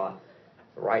would be a lot.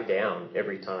 Write down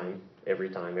every time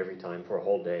for a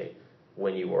whole day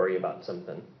when you worry about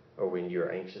something or when you're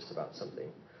anxious about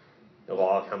something.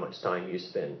 Log how much time you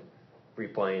spend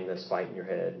replaying this fight in your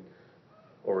head,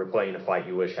 or replaying a fight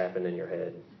you wish happened in your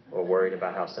head, or worried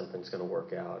about how something's going to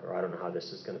work out, or I don't know how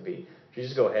this is going to be. You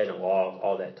just go ahead and log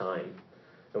all that time.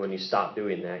 And when you stop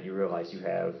doing that, you realize you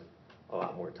have a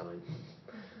lot more time.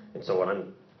 And so what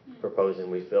I'm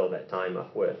proposing we fill that time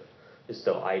up with is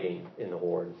delighting in the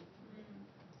Lord.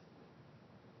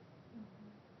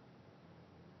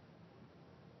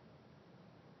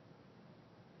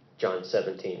 John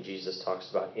 17, Jesus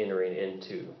talks about entering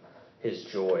into his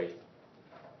joy.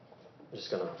 I'm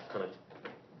just going to kind of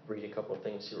read a couple of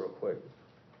things here real quick.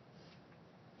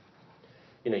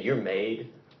 You're made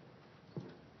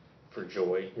for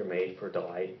joy. You're made for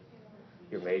delight.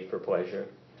 You're made for pleasure.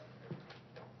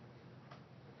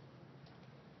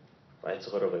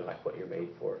 That's literally like what you're made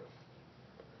for.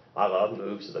 I love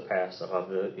moves of the past. I love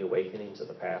the awakenings of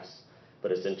the past.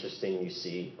 But it's interesting, you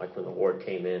see, like when the Lord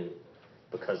came in,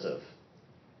 because of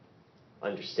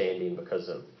understanding, because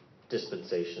of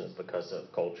dispensations, because of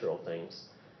cultural things,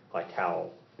 like how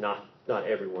not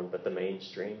everyone, but the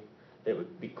mainstream, they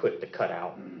would be quick to cut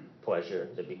out pleasure.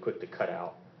 They'd be quick to cut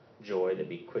out joy. They'd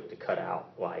be quick to cut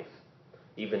out life,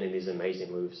 even in these amazing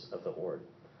moves of the Lord.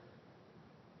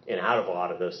 And out of a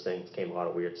lot of those things came a lot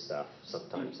of weird stuff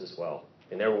sometimes as well.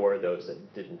 And there were those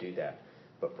that didn't do that,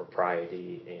 but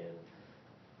propriety and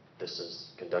this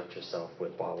is conduct yourself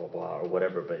with blah, blah, blah, or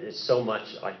whatever. But it's so much,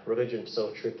 like religion's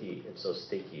so tricky and so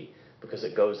sticky because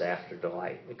it goes after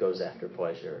delight. It goes after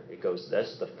pleasure.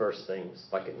 That's the first things,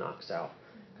 like it knocks out.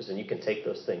 Because when you can take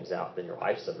those things out, then your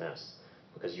life's a mess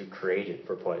because you're created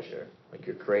for pleasure. Like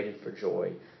you're created for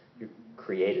joy. You're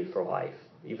created for life.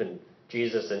 Even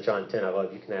Jesus in John 10, I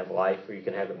love, you can have life or you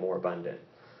can have it more abundant.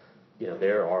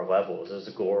 There are levels. There's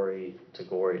a glory to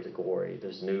glory to glory.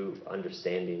 There's new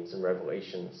understandings and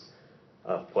revelations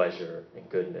of pleasure and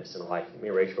goodness and life. Me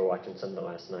and Rachel were watching something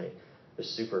last night. It was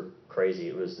super crazy.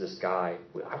 It was this guy.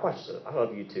 I love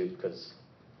YouTube because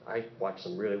I watch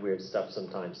some really weird stuff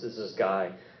sometimes. This is this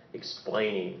guy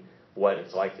explaining what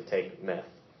it's like to take meth.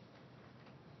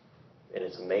 And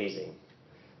it's amazing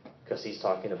because he's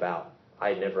talking about, I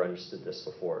had never understood this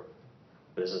before.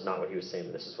 But this is not what he was saying,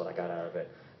 but this is what I got out of it.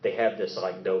 They have this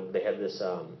they have this,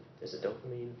 is it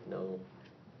dopamine? No.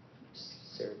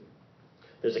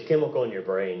 There's a chemical in your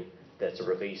brain that's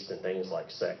released in things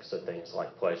like sex or things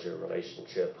like pleasure,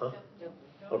 relationship. Huh?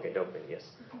 Okay, dopamine, yes.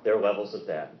 There are levels of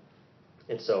that.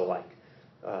 And so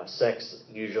sex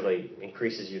usually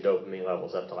increases your dopamine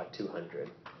levels up to 200.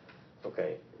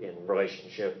 Okay, in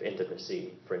relationship,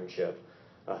 intimacy, friendship,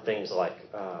 things like,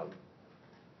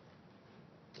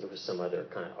 there was some other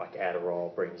kind of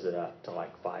Adderall brings it up to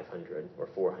 500 or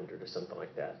 400 or something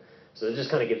like that. So it just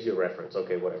kind of gives you a reference.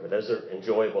 Okay, whatever. Those are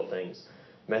enjoyable things.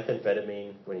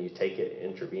 Methamphetamine, when you take it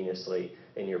intravenously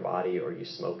in your body or you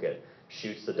smoke it,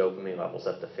 shoots the dopamine levels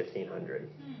up to 1500.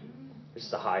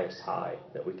 It's the highest high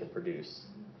that we can produce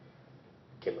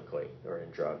chemically or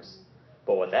in drugs.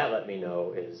 But what that let me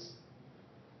know is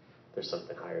there's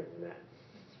something higher than that.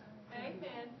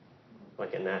 Amen.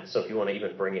 In that, so if you want to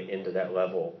even bring it into that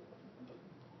level,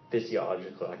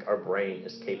 physiologically, our brain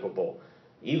is capable,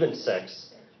 even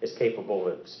sex is capable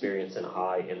of experiencing a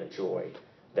high and a joy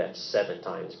that's 7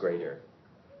 times greater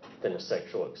than a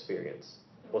sexual experience.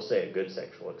 We'll say a good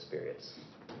sexual experience.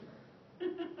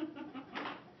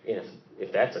 And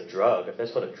if that's a drug, if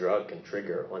that's what a drug can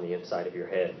trigger on the inside of your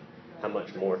head, how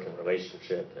much more can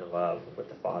relationship and love with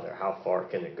the Father, how far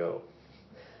can it go?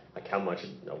 How much,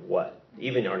 what?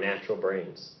 Even our natural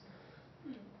brains.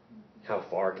 How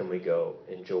far can we go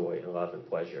in joy and love and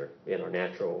pleasure in our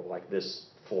natural, this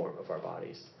form of our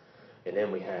bodies? And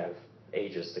then we have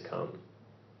ages to come.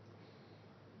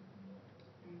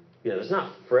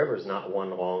 Forever is not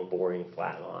one long, boring,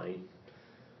 flat line.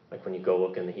 When you go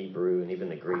look in the Hebrew and even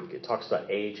the Greek, it talks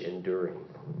about age enduring.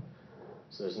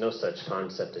 So there's no such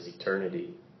concept as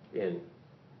eternity in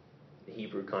the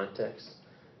Hebrew context.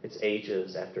 It's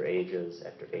ages after ages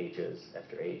after ages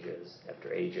after ages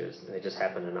after ages, and they just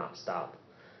happen to not stop.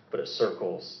 But it's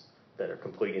circles that are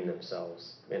completing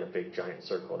themselves in a big giant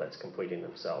circle that's completing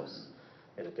themselves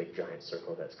in a big giant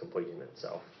circle that's completing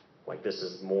itself. This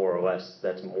is more or less,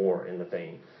 that's more in the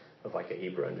vein of a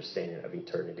Hebrew understanding of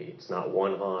eternity. It's not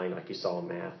one line like you saw in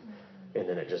math, and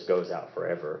then it just goes out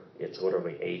forever. It's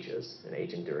literally ages and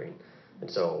age enduring. And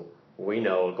so we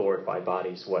know a glorified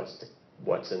body's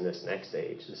what's in this next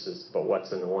age. But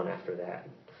what's in the one after that?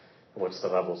 What's the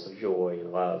levels of joy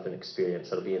and love and experience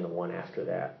that'll be in the one after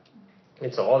that?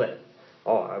 And so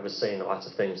I was saying lots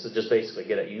of things. So just basically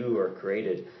get it. You are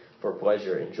created for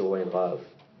pleasure and joy and love.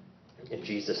 And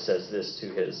Jesus says this to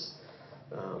his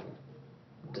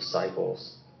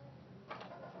disciples.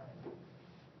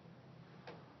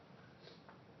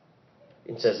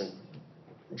 It says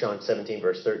in John 17,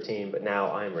 verse 13, but now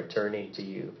I am returning to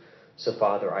you. So,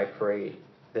 Father, I pray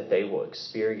that they will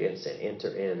experience and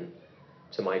enter in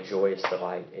to my joyous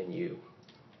delight in you.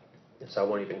 And so I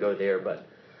won't even go there, but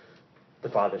the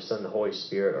Father, Son, and the Holy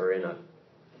Spirit are in a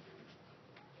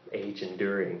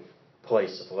age-enduring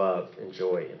place of love and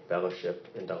joy and fellowship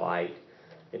and delight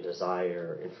and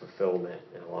desire and fulfillment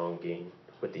and longing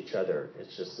with each other.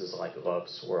 It's just this like love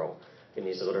swirl. And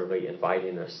he's literally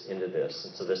inviting us into this.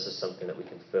 And so this is something that we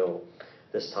can fill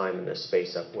this time and this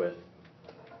space up with.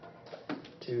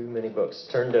 Too many books.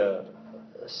 Turn to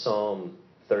Psalm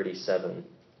 37.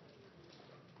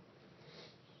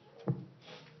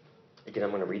 Again, I'm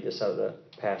going to read this out of the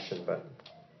Passion, but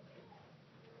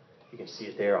you can see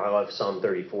it there. I love Psalm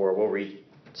 34. We'll read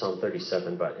Psalm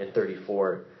 37, but in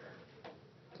 34,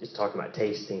 it's talking about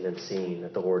tasting and seeing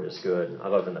that the Lord is good. I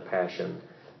love in the Passion,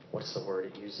 what's the word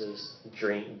it uses?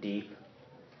 Drink deep.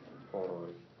 Hold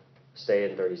on. Stay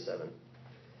in 37.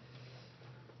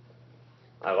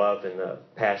 I love in the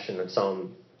Passion of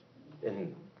Psalm,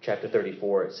 in chapter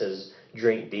 34, it says,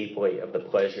 drink deeply of the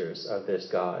pleasures of this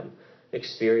God.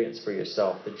 Experience for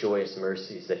yourself the joyous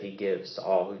mercies that he gives to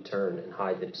all who turn and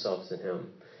hide themselves in him.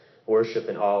 Worship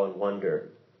in awe and wonder,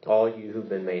 all you who've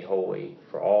been made holy,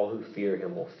 for all who fear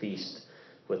him will feast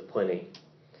with plenty.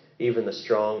 Even the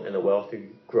strong and the wealthy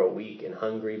grow weak and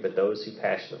hungry, but those who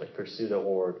passionately pursue the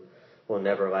Lord will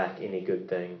never lack any good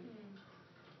thing.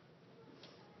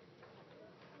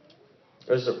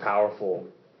 Those are powerful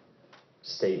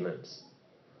statements.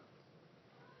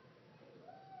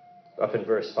 Up in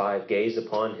verse 5, gaze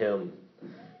upon him,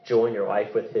 join your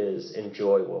life with his, and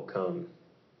joy will come.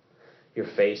 Your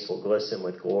face will glisten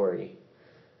with glory.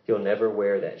 You'll never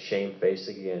wear that shame face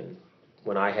again.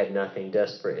 When I had nothing,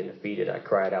 desperate and defeated, I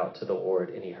cried out to the Lord,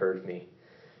 and he heard me,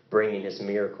 bringing his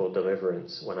miracle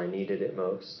deliverance when I needed it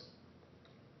most.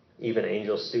 Even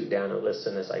angels stoop down and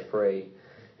listen as I pray,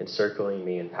 encircling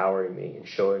me, empowering me, and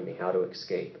showing me how to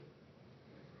escape.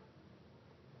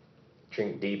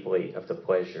 Drink deeply of the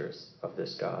pleasures of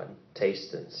this God.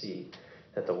 Taste and see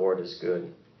that the Lord is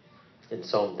good. In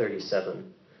Psalm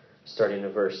 37, starting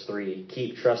in verse 3,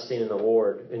 keep trusting in the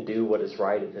Lord and do what is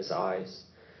right in his eyes.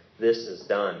 This is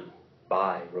done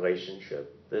by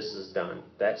relationship. This is done.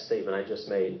 That statement I just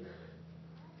made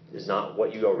is not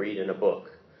what you go read in a book.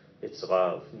 It's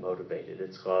love motivated.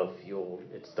 It's love fueled.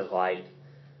 It's delight.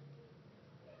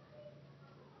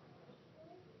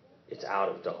 It's out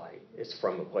of delight. It's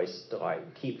from a place of delight.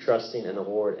 Keep trusting in the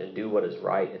Lord and do what is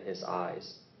right in his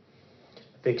eyes.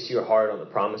 Fix your heart on the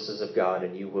promises of God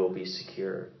and you will be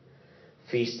secure,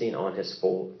 feasting on his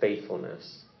full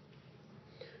faithfulness.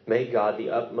 Make God the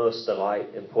utmost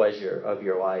delight and pleasure of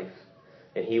your life,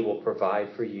 and he will provide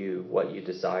for you what you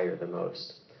desire the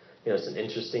most. You know, it's an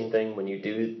interesting thing when you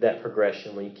do that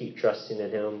progression, when you keep trusting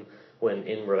in him, when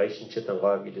in relationship and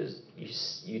love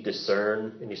you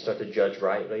discern and you start to judge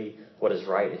rightly what is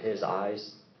right in his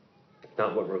eyes,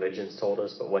 not what religion's told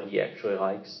us, but what he actually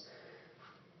likes.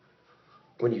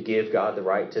 When you give God the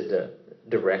right to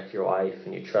direct your life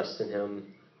and you trust in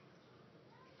him,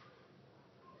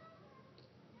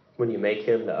 when you make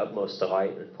him the utmost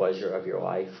delight and pleasure of your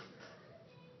life,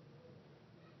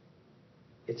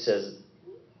 it says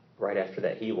right after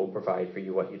that, he will provide for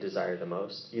you what you desire the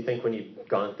most. You think when you've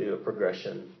gone through a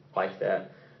progression like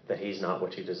that he's not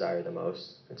what you desire the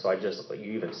most? And so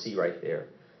you even see right there,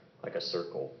 like a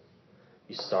circle.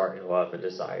 You start in love and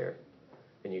desire,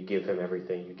 and you give him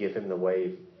everything. You give him the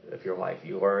way of your life.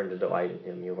 You learn to delight in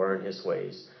him. You learn his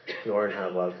ways. You learn how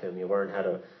to love him. You learn how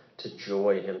to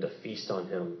joy in him, to feast on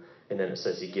him. And then it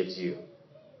says he gives you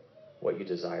what you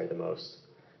desire the most,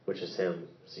 which is him.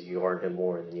 So you learn him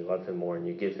more, and then you love him more, and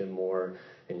you give him more,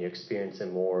 and you experience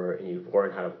him more, and you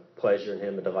learn how to pleasure in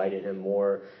him and delight in him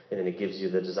more, and then it gives you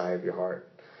the desire of your heart.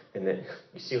 And then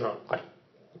you see how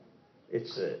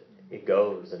it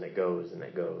goes and it goes and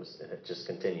it goes, and it just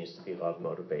continues to be love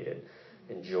motivated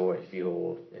and joy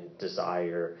fueled and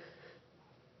desire,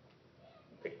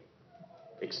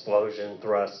 explosion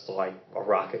thrust like a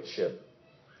rocket ship,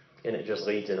 and it just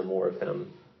leads into more of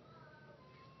him.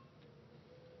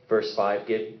 Verse 5,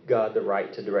 give God the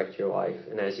right to direct your life,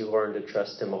 and as you learn to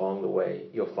trust him along the way,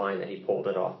 you'll find that he pulled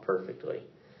it off perfectly.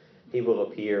 He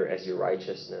will appear as your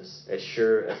righteousness, as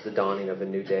sure as the dawning of a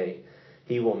new day.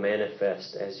 He will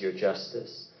manifest as your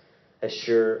justice, as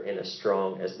sure and as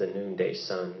strong as the noonday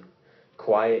sun.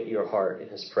 Quiet your heart in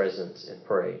his presence and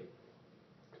pray.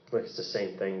 It's the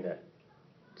same thing that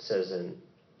says in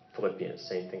Philippians,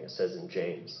 same thing it says in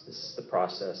James. This is the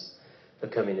process of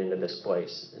coming into this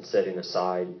place and setting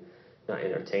aside, not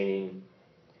entertaining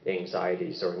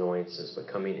anxieties or annoyances, but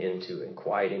coming into and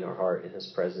quieting our heart in his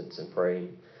presence and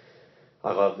praying.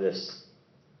 I love this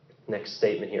next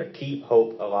statement here. Keep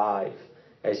hope alive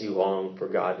as you long for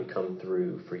God to come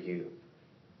through for you.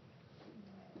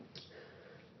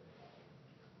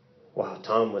 Wow,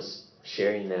 Tom was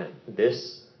sharing that.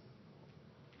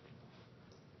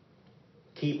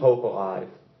 Keep hope alive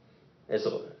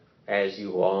as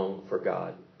you long for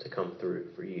God to come through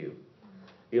for you.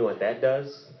 You know what that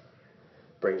does?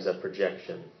 Brings up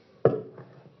rejection.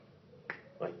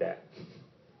 Like that.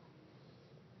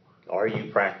 Are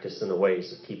you practicing the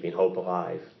ways of keeping hope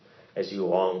alive as you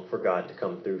long for God to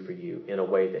come through for you in a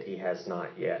way that He has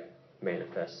not yet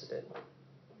manifested it?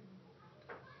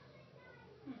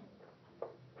 I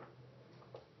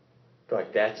feel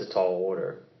like that's a tall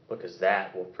order, because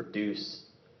that will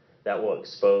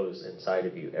expose inside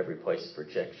of you every place of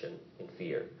rejection and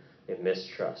fear and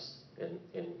mistrust and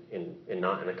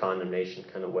not in a condemnation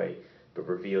kind of way, but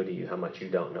reveal to you how much you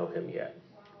don't know Him yet.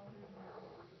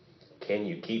 Can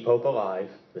you keep hope alive?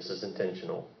 This is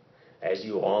intentional. As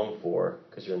you long for,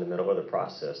 because you're in the middle of the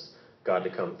process, God to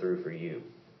come through for you.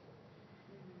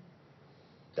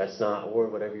 That's not, or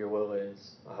whatever your will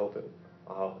is.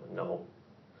 No.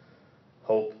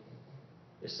 Hope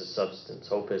is the substance.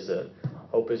 Hope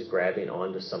is grabbing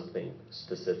onto something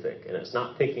specific. And it's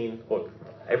not picking, look,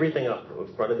 everything up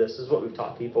in front of this is what we've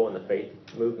taught people in the faith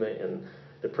movement and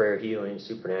the prayer healing,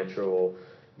 supernatural,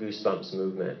 goosebumps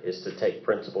movement, is to take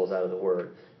principles out of the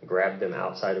Word, grab them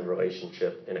outside of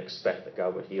relationship, and expect that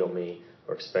God would heal me,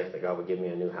 or expect that God would give me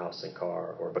a new house and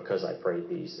car, or because I prayed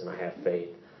these and I have faith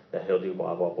that He'll do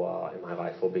blah, blah, blah, and my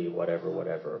life will be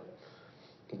whatever.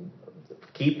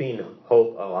 Keeping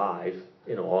hope alive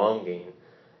in a longing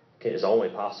is only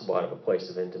possible out of a place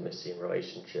of intimacy and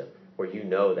relationship, where you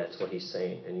know that's what He's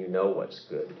saying, and you know what's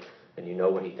good, and you know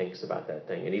what He thinks about that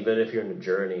thing. And even if you're in a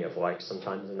journey of like,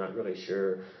 sometimes I'm not really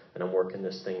sure, and I'm working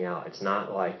this thing out, it's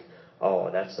not like, oh,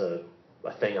 that's a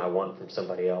thing I want from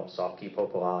somebody else, so I'll keep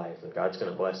hope alive, and God's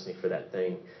going to bless me for that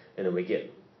thing. And then we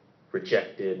get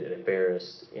rejected and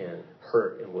embarrassed and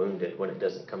hurt and wounded when it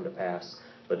doesn't come to pass.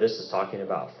 But this is talking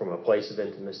about from a place of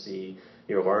intimacy.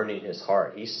 You're learning His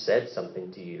heart. He's said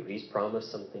something to you. He's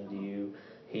promised something to you.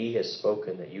 He has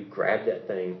spoken that you grab that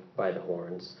thing by the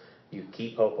horns. You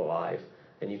keep hope alive,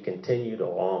 and you continue to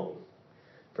long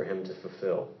for Him to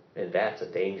fulfill. And that's a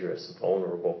dangerous,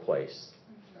 vulnerable place.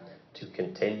 To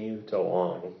continue to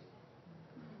long,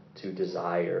 to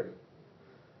desire,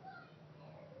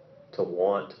 to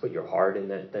want, to put your heart in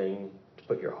that thing, to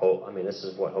put your hope. I mean, this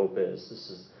is what hope is. This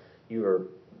is, you are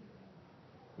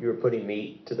putting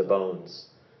meat to the bones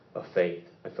of faith.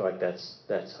 I feel like that's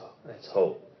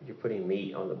hope. You're putting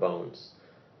meat on the bones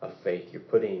of faith. You're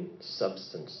putting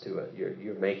substance to it.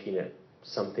 You're making it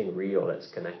something real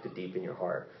that's connected deep in your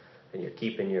heart. And you're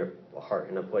keeping your heart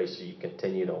in a place where you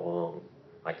continue to long,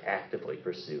 like actively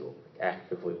pursue,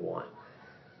 actively want.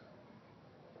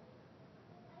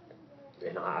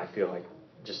 And I feel like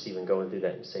just even going through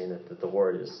that and saying that the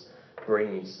Lord is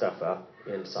bringing stuff up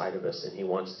inside of us, and He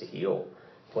wants to heal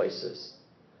places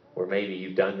where maybe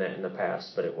you've done that in the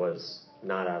past, but it was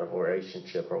not out of a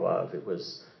relationship or love. It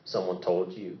was someone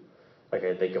told you. Like,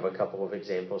 I think of a couple of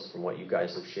examples from what you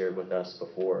guys have shared with us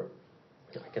before.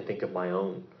 I can think of my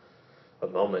own,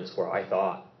 of moments where I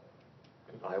thought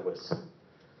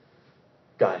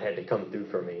God had to come through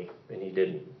for me, and He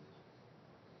didn't.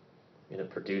 And it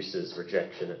produces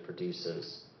rejection. It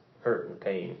produces hurt and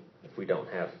pain if we don't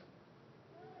have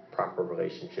proper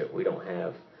relationship. We don't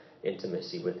have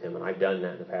intimacy with Him. And I've done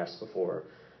that in the past before.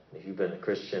 And if you've been a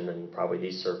Christian in probably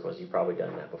these circles, you've probably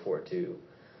done that before too.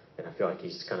 And I feel like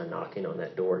He's kind of knocking on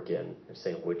that door again and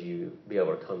saying, would you be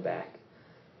able to come back?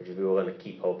 Would you be willing to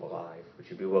keep hope alive? Would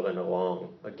you be willing to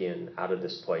long again out of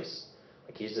this place?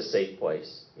 Like, He's a safe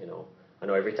place, you know. I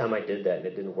know every time I did that and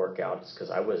it didn't work out, it's because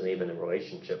I wasn't even in a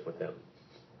relationship with Him.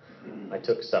 I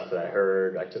took stuff that I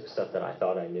heard, I took stuff that I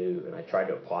thought I knew, and I tried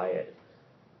to apply it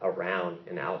around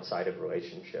and outside of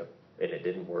relationship, and it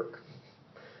didn't work.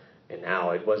 And now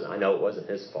I know it wasn't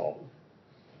His fault.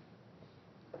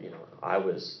 You know, I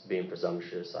was being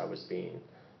presumptuous, I was being, in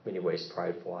many ways,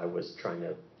 prideful. I was trying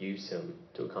to use Him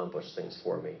to accomplish things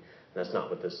for me. And that's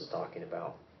not what this is talking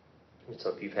about. And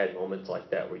so if you've had moments like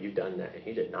that where you've done that and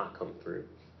He did not come through,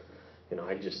 you know,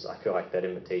 I feel like that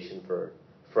invitation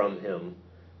from Him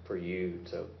for you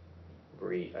to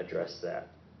address that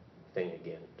thing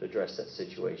again, to address that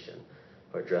situation,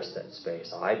 or address that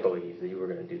space. I believe that you were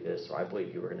going to do this, or I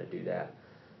believe you were going to do that.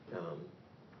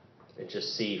 And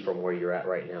just see from where you're at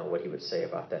right now what He would say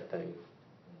about that thing.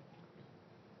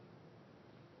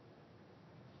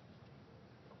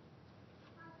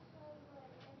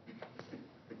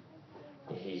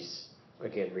 He's,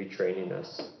 again, retraining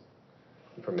us.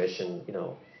 Permission, you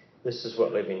know, this is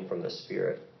what living from the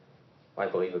Spirit, I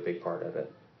believe, a big part of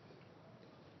it.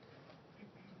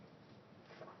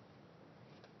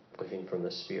 Living from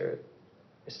the Spirit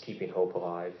is keeping hope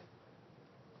alive.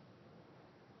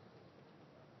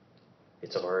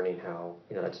 It's learning how,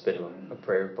 you know, that's been a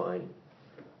prayer of mine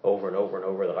over and over and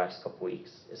over the last couple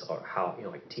weeks is how,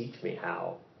 like, teach me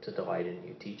how to delight in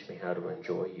you. Teach me how to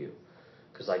enjoy you.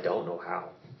 Because I don't know how.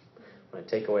 When I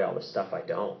take away all the stuff, I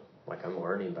don't. Like, I'm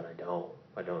learning, but I don't.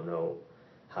 I don't know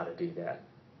how to do that.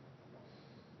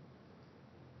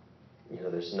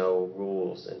 There's no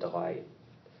rules in delight.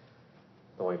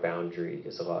 The only boundary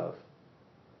is love.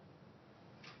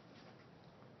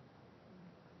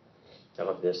 I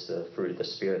love this, the fruit of the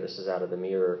Spirit. This is out of the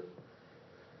Mirror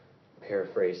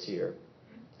paraphrase here.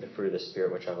 The fruit of the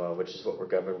Spirit, which I love, which is what we're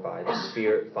governed by. The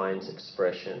Spirit finds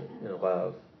expression in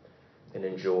love and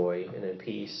in joy and in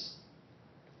peace,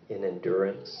 in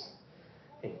endurance,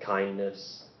 in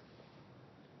kindness,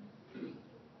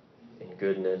 in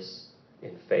goodness,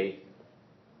 in faith,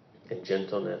 in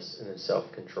gentleness, and in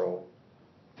self-control,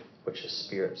 which is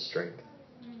Spirit strength.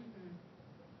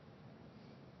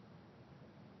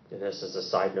 And this is a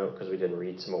side note because we didn't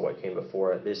read some of what came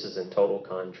before it. This is in total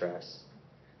contrast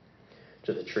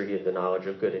to the tree of the knowledge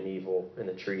of good and evil and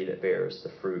the tree that bears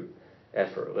the fruit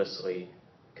effortlessly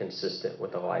consistent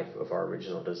with the life of our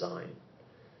original design.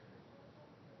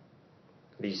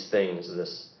 These things,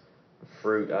 this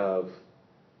fruit of,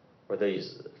 or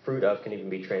these fruit of can even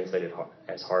be translated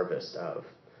as harvest of.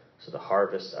 So the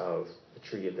harvest of the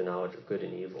tree of the knowledge of good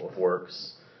and evil, of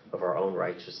works, of our own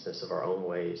righteousness, of our own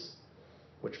ways,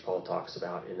 which Paul talks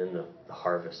about, and then the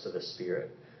harvest of the Spirit,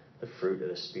 the fruit of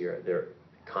the Spirit. They're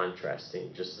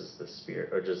contrasting just as the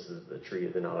Spirit, or just as the tree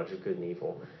of the knowledge of good and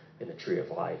evil and the tree of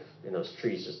life. And those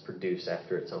trees just produce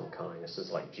after its own kind. This is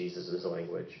like Jesus'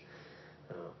 language.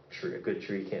 A good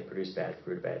tree can't produce bad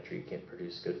fruit. A bad tree can't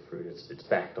produce good fruit. It's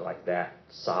back to like that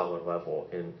solid level.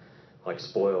 And like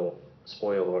spoiler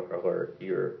alert,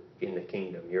 you're in the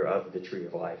kingdom. You're of the tree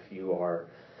of life. You are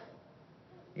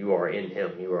in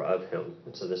Him. You are of Him.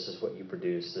 And so this is what you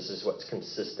produce. This is what's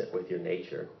consistent with your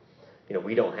nature.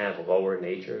 We don't have lower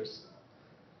natures.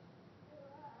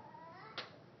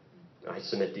 I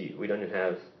submit to you, we don't even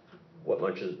have what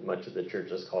much of the church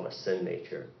is called a sin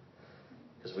nature.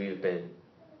 Because we have been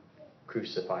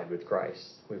crucified with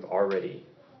Christ. We've already,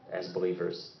 as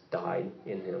believers, died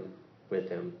in Him, with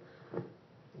Him, and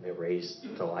they're raised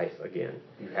to life again.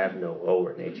 You have no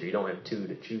lower nature. You don't have two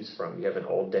to choose from. You have an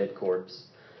old dead corpse,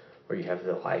 or you have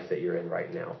the life that you're in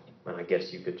right now. And I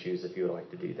guess you could choose if you would like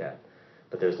to do that.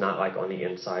 But there's not like on the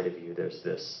inside of you, there's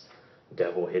this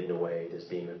devil hidden away, this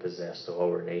demon possessed, a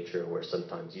lower nature where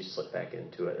sometimes you slip back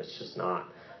into it. It's just not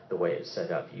the way it's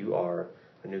set up. You are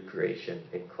a new creation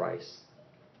in Christ.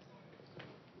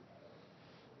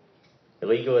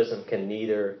 Legalism can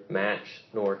neither match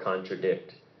nor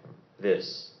contradict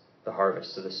this, the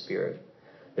harvest of the Spirit.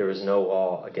 There is no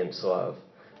law against love.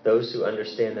 Those who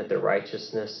understand that their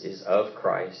righteousness is of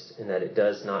Christ and that it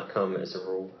does not come as a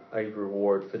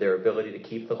reward for their ability to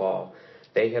keep the law,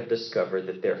 they have discovered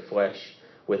that their flesh,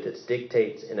 with its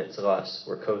dictates and its lusts,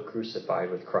 were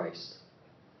co-crucified with Christ.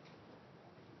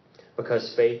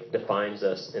 Because faith defines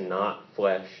us and not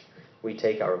flesh, we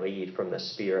take our lead from the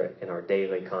Spirit in our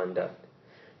daily conduct.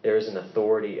 There is an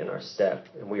authority in our step,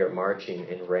 and we are marching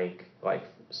in rank like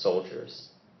soldiers.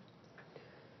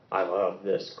 I love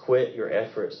this. Quit your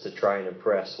efforts to try and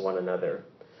impress one another.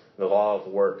 The law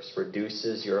of works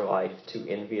reduces your life to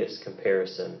envious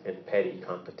comparison and petty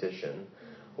competition,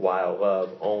 while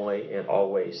love only and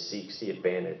always seeks the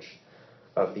advantage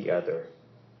of the other.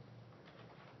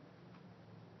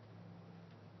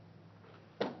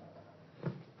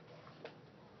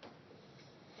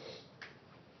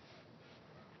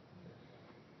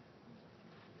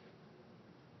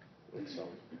 So,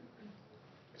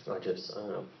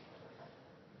 I'm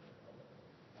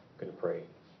going to pray.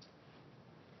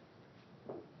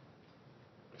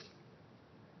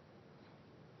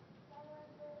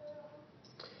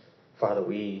 Father,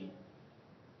 we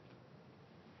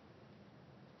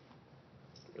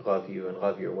love you and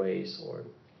love your ways, Lord.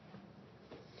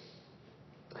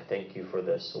 I thank you for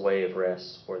this way of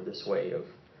rest, for this way of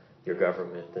your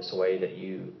government, this way that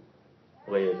you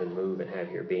live and move and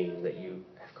have your being that you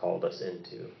have called us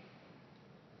into.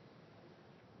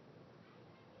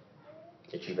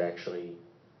 That you've actually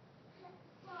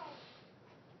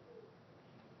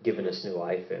given us new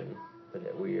life in, and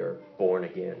that we are born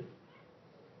again.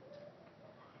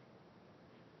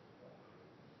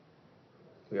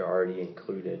 We are already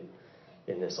included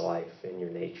in this life, in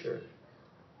your nature.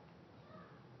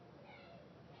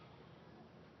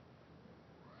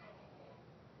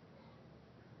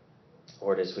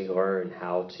 Lord, as we learn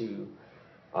how to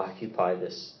occupy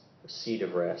this seat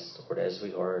of rest, Lord, as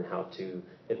we learn how to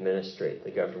administrate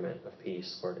the government of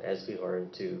peace, Lord, as we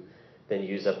learn to then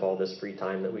use up all this free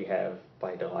time that we have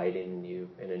by delighting in you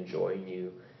and enjoying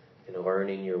you and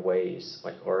learning your ways,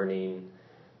 like learning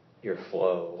your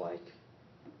flow, like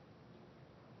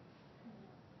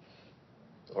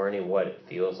learning what it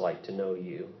feels like to know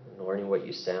you, and learning what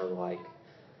you sound like,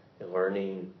 and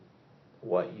learning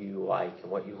what you like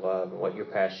and what you love and what you're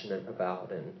passionate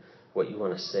about and what you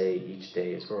want to say each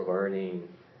day as we're learning,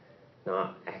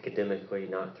 not academically,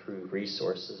 not through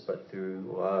resources, but through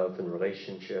love and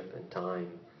relationship and time.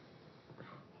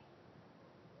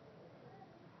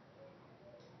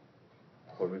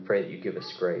 Lord, we pray that you give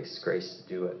us grace to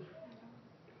do it.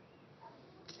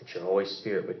 That your Holy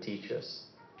Spirit would teach us,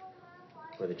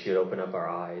 or that you'd open up our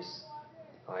eyes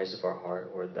of our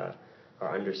heart, or that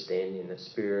our understanding, the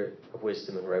spirit of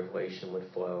wisdom and revelation would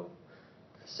flow.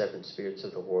 The seven spirits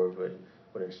of the Lord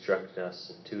would instruct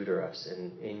us and tutor us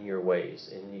in your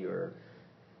ways, in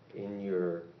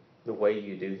the way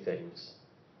you do things,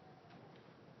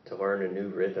 to learn a new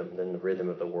rhythm than the rhythm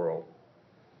of the world.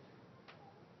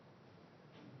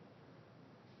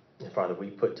 And Father, we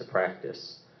put to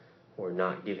practice, we're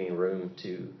not giving room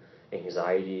to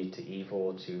anxiety, to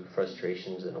evil, to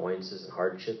frustrations, annoyances, and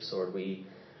hardships. Lord, we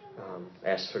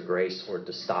ask for grace, Lord,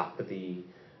 to stop the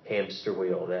hamster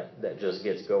wheel that just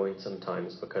gets going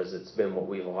sometimes because it's been what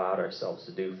we've allowed ourselves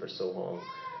to do for so long,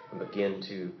 and begin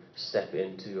to step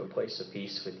into a place of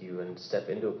peace with you and step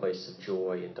into a place of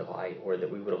joy and delight, or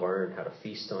that we would learn how to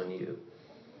feast on you.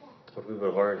 Lord, we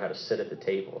would learn how to sit at the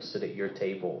table, sit at your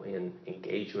table and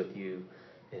engage with you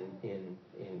and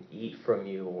eat from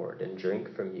you, Lord, and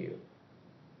drink from you.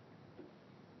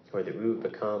 Or that we would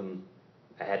become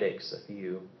addicts of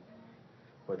you,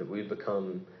 or that we would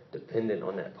become dependent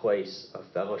on that place of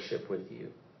fellowship with you,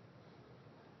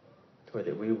 or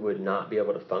that we would not be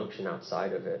able to function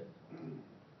outside of it,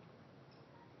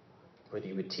 or that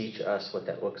you would teach us what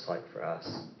that looks like for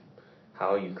us,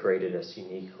 how you created us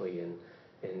uniquely and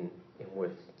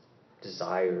with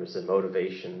desires and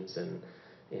motivations and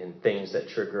things that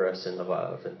trigger us into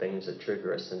love and things that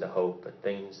trigger us into hope and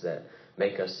things that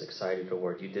make us excited,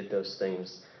 Lord. You did those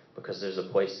things because there's a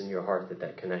place in your heart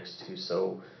that connects to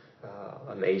so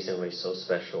amazingly, so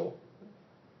special,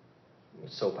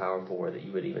 so powerful, or that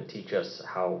you would even teach us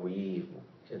how we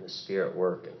in the Spirit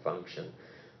work and function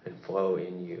and flow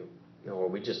in you. Or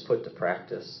we just put to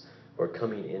practice, or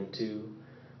coming into,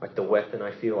 like the weapon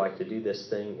I feel like to do this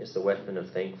thing is the weapon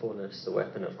of thankfulness, the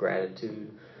weapon of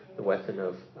gratitude, the weapon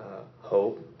of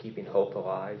hope, keeping hope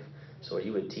alive. So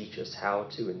you would teach us how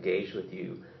to engage with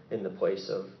you in the place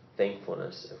of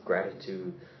thankfulness, of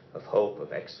gratitude, of hope,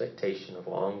 of expectation, of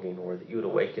longing, or that you would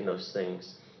awaken those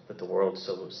things that the world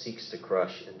so seeks to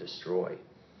crush and destroy.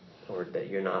 Or that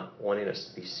you're not wanting us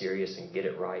to be serious and get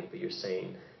it right, but you're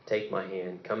saying, take my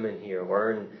hand, come in here,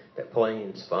 learn that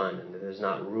playing's fun, and that there's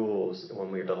not rules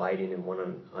when we're delighting in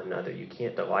one another. You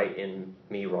can't delight in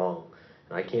me wrong,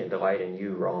 and I can't delight in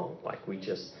you wrong.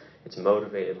 It's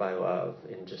motivated by love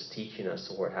and just teaching us,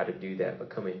 Lord, how to do that, but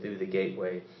coming through the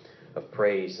gateway of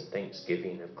praise and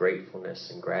thanksgiving, of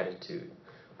gratefulness and gratitude.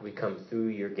 We come through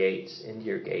your gates, into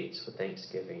your gates with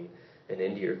thanksgiving, and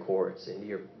into your courts,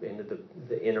 into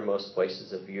the innermost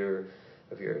places of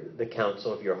the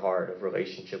counsel of your heart, of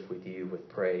relationship with you, with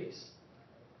praise.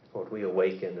 Lord, we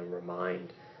awaken and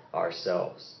remind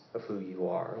ourselves of who you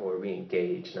are. Lord, we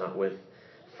engage not with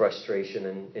frustration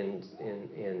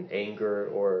and anger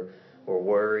or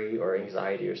worry or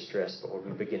anxiety or stress, but Lord,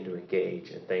 we begin to engage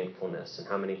in thankfulness and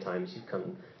how many times you've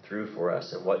come through for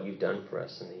us and what you've done for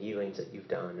us and the healings that you've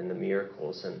done and the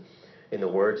miracles and in the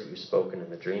words that you've spoken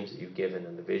and the dreams that you've given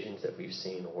and the visions that we've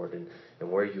seen, Lord, and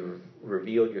where you've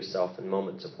revealed yourself in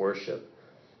moments of worship,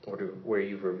 or where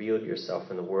you've revealed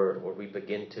yourself in the Word, Lord, we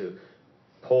begin to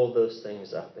pull those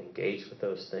things up, engage with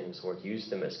those things, Lord, use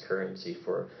them as currency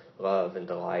for love and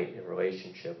delight and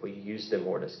relationship. We use them,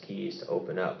 Lord, as keys to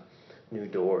open up new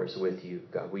doors with you.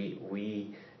 God,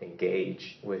 we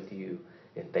engage with you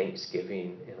in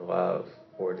thanksgiving and love,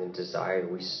 Lord, in desire.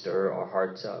 We stir our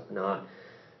hearts up, not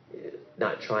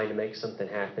trying to make something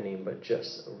happening, but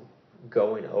just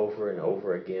going over and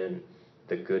over again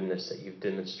the goodness that you've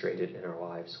demonstrated in our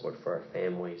lives, Lord, for our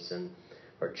families and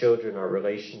our children, our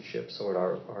relationships, Lord,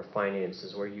 our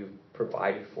finances, where you've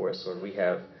provided for us, Lord. We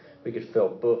could fill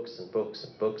books and books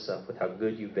and books up with how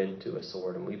good you've been to us,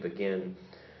 Lord, and we begin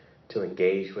to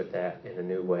engage with that in a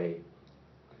new way,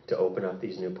 to open up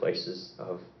these new places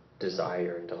of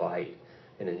desire and delight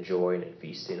and enjoying and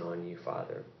feasting on you,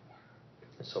 Father.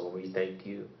 And so we thank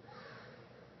you.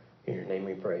 In your name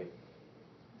we pray.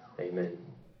 Amen.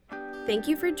 Thank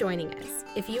you for joining us.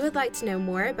 If you would like to know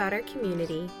more about our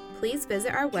community, please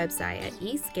visit our website at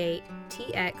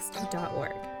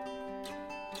eastgatetx.org.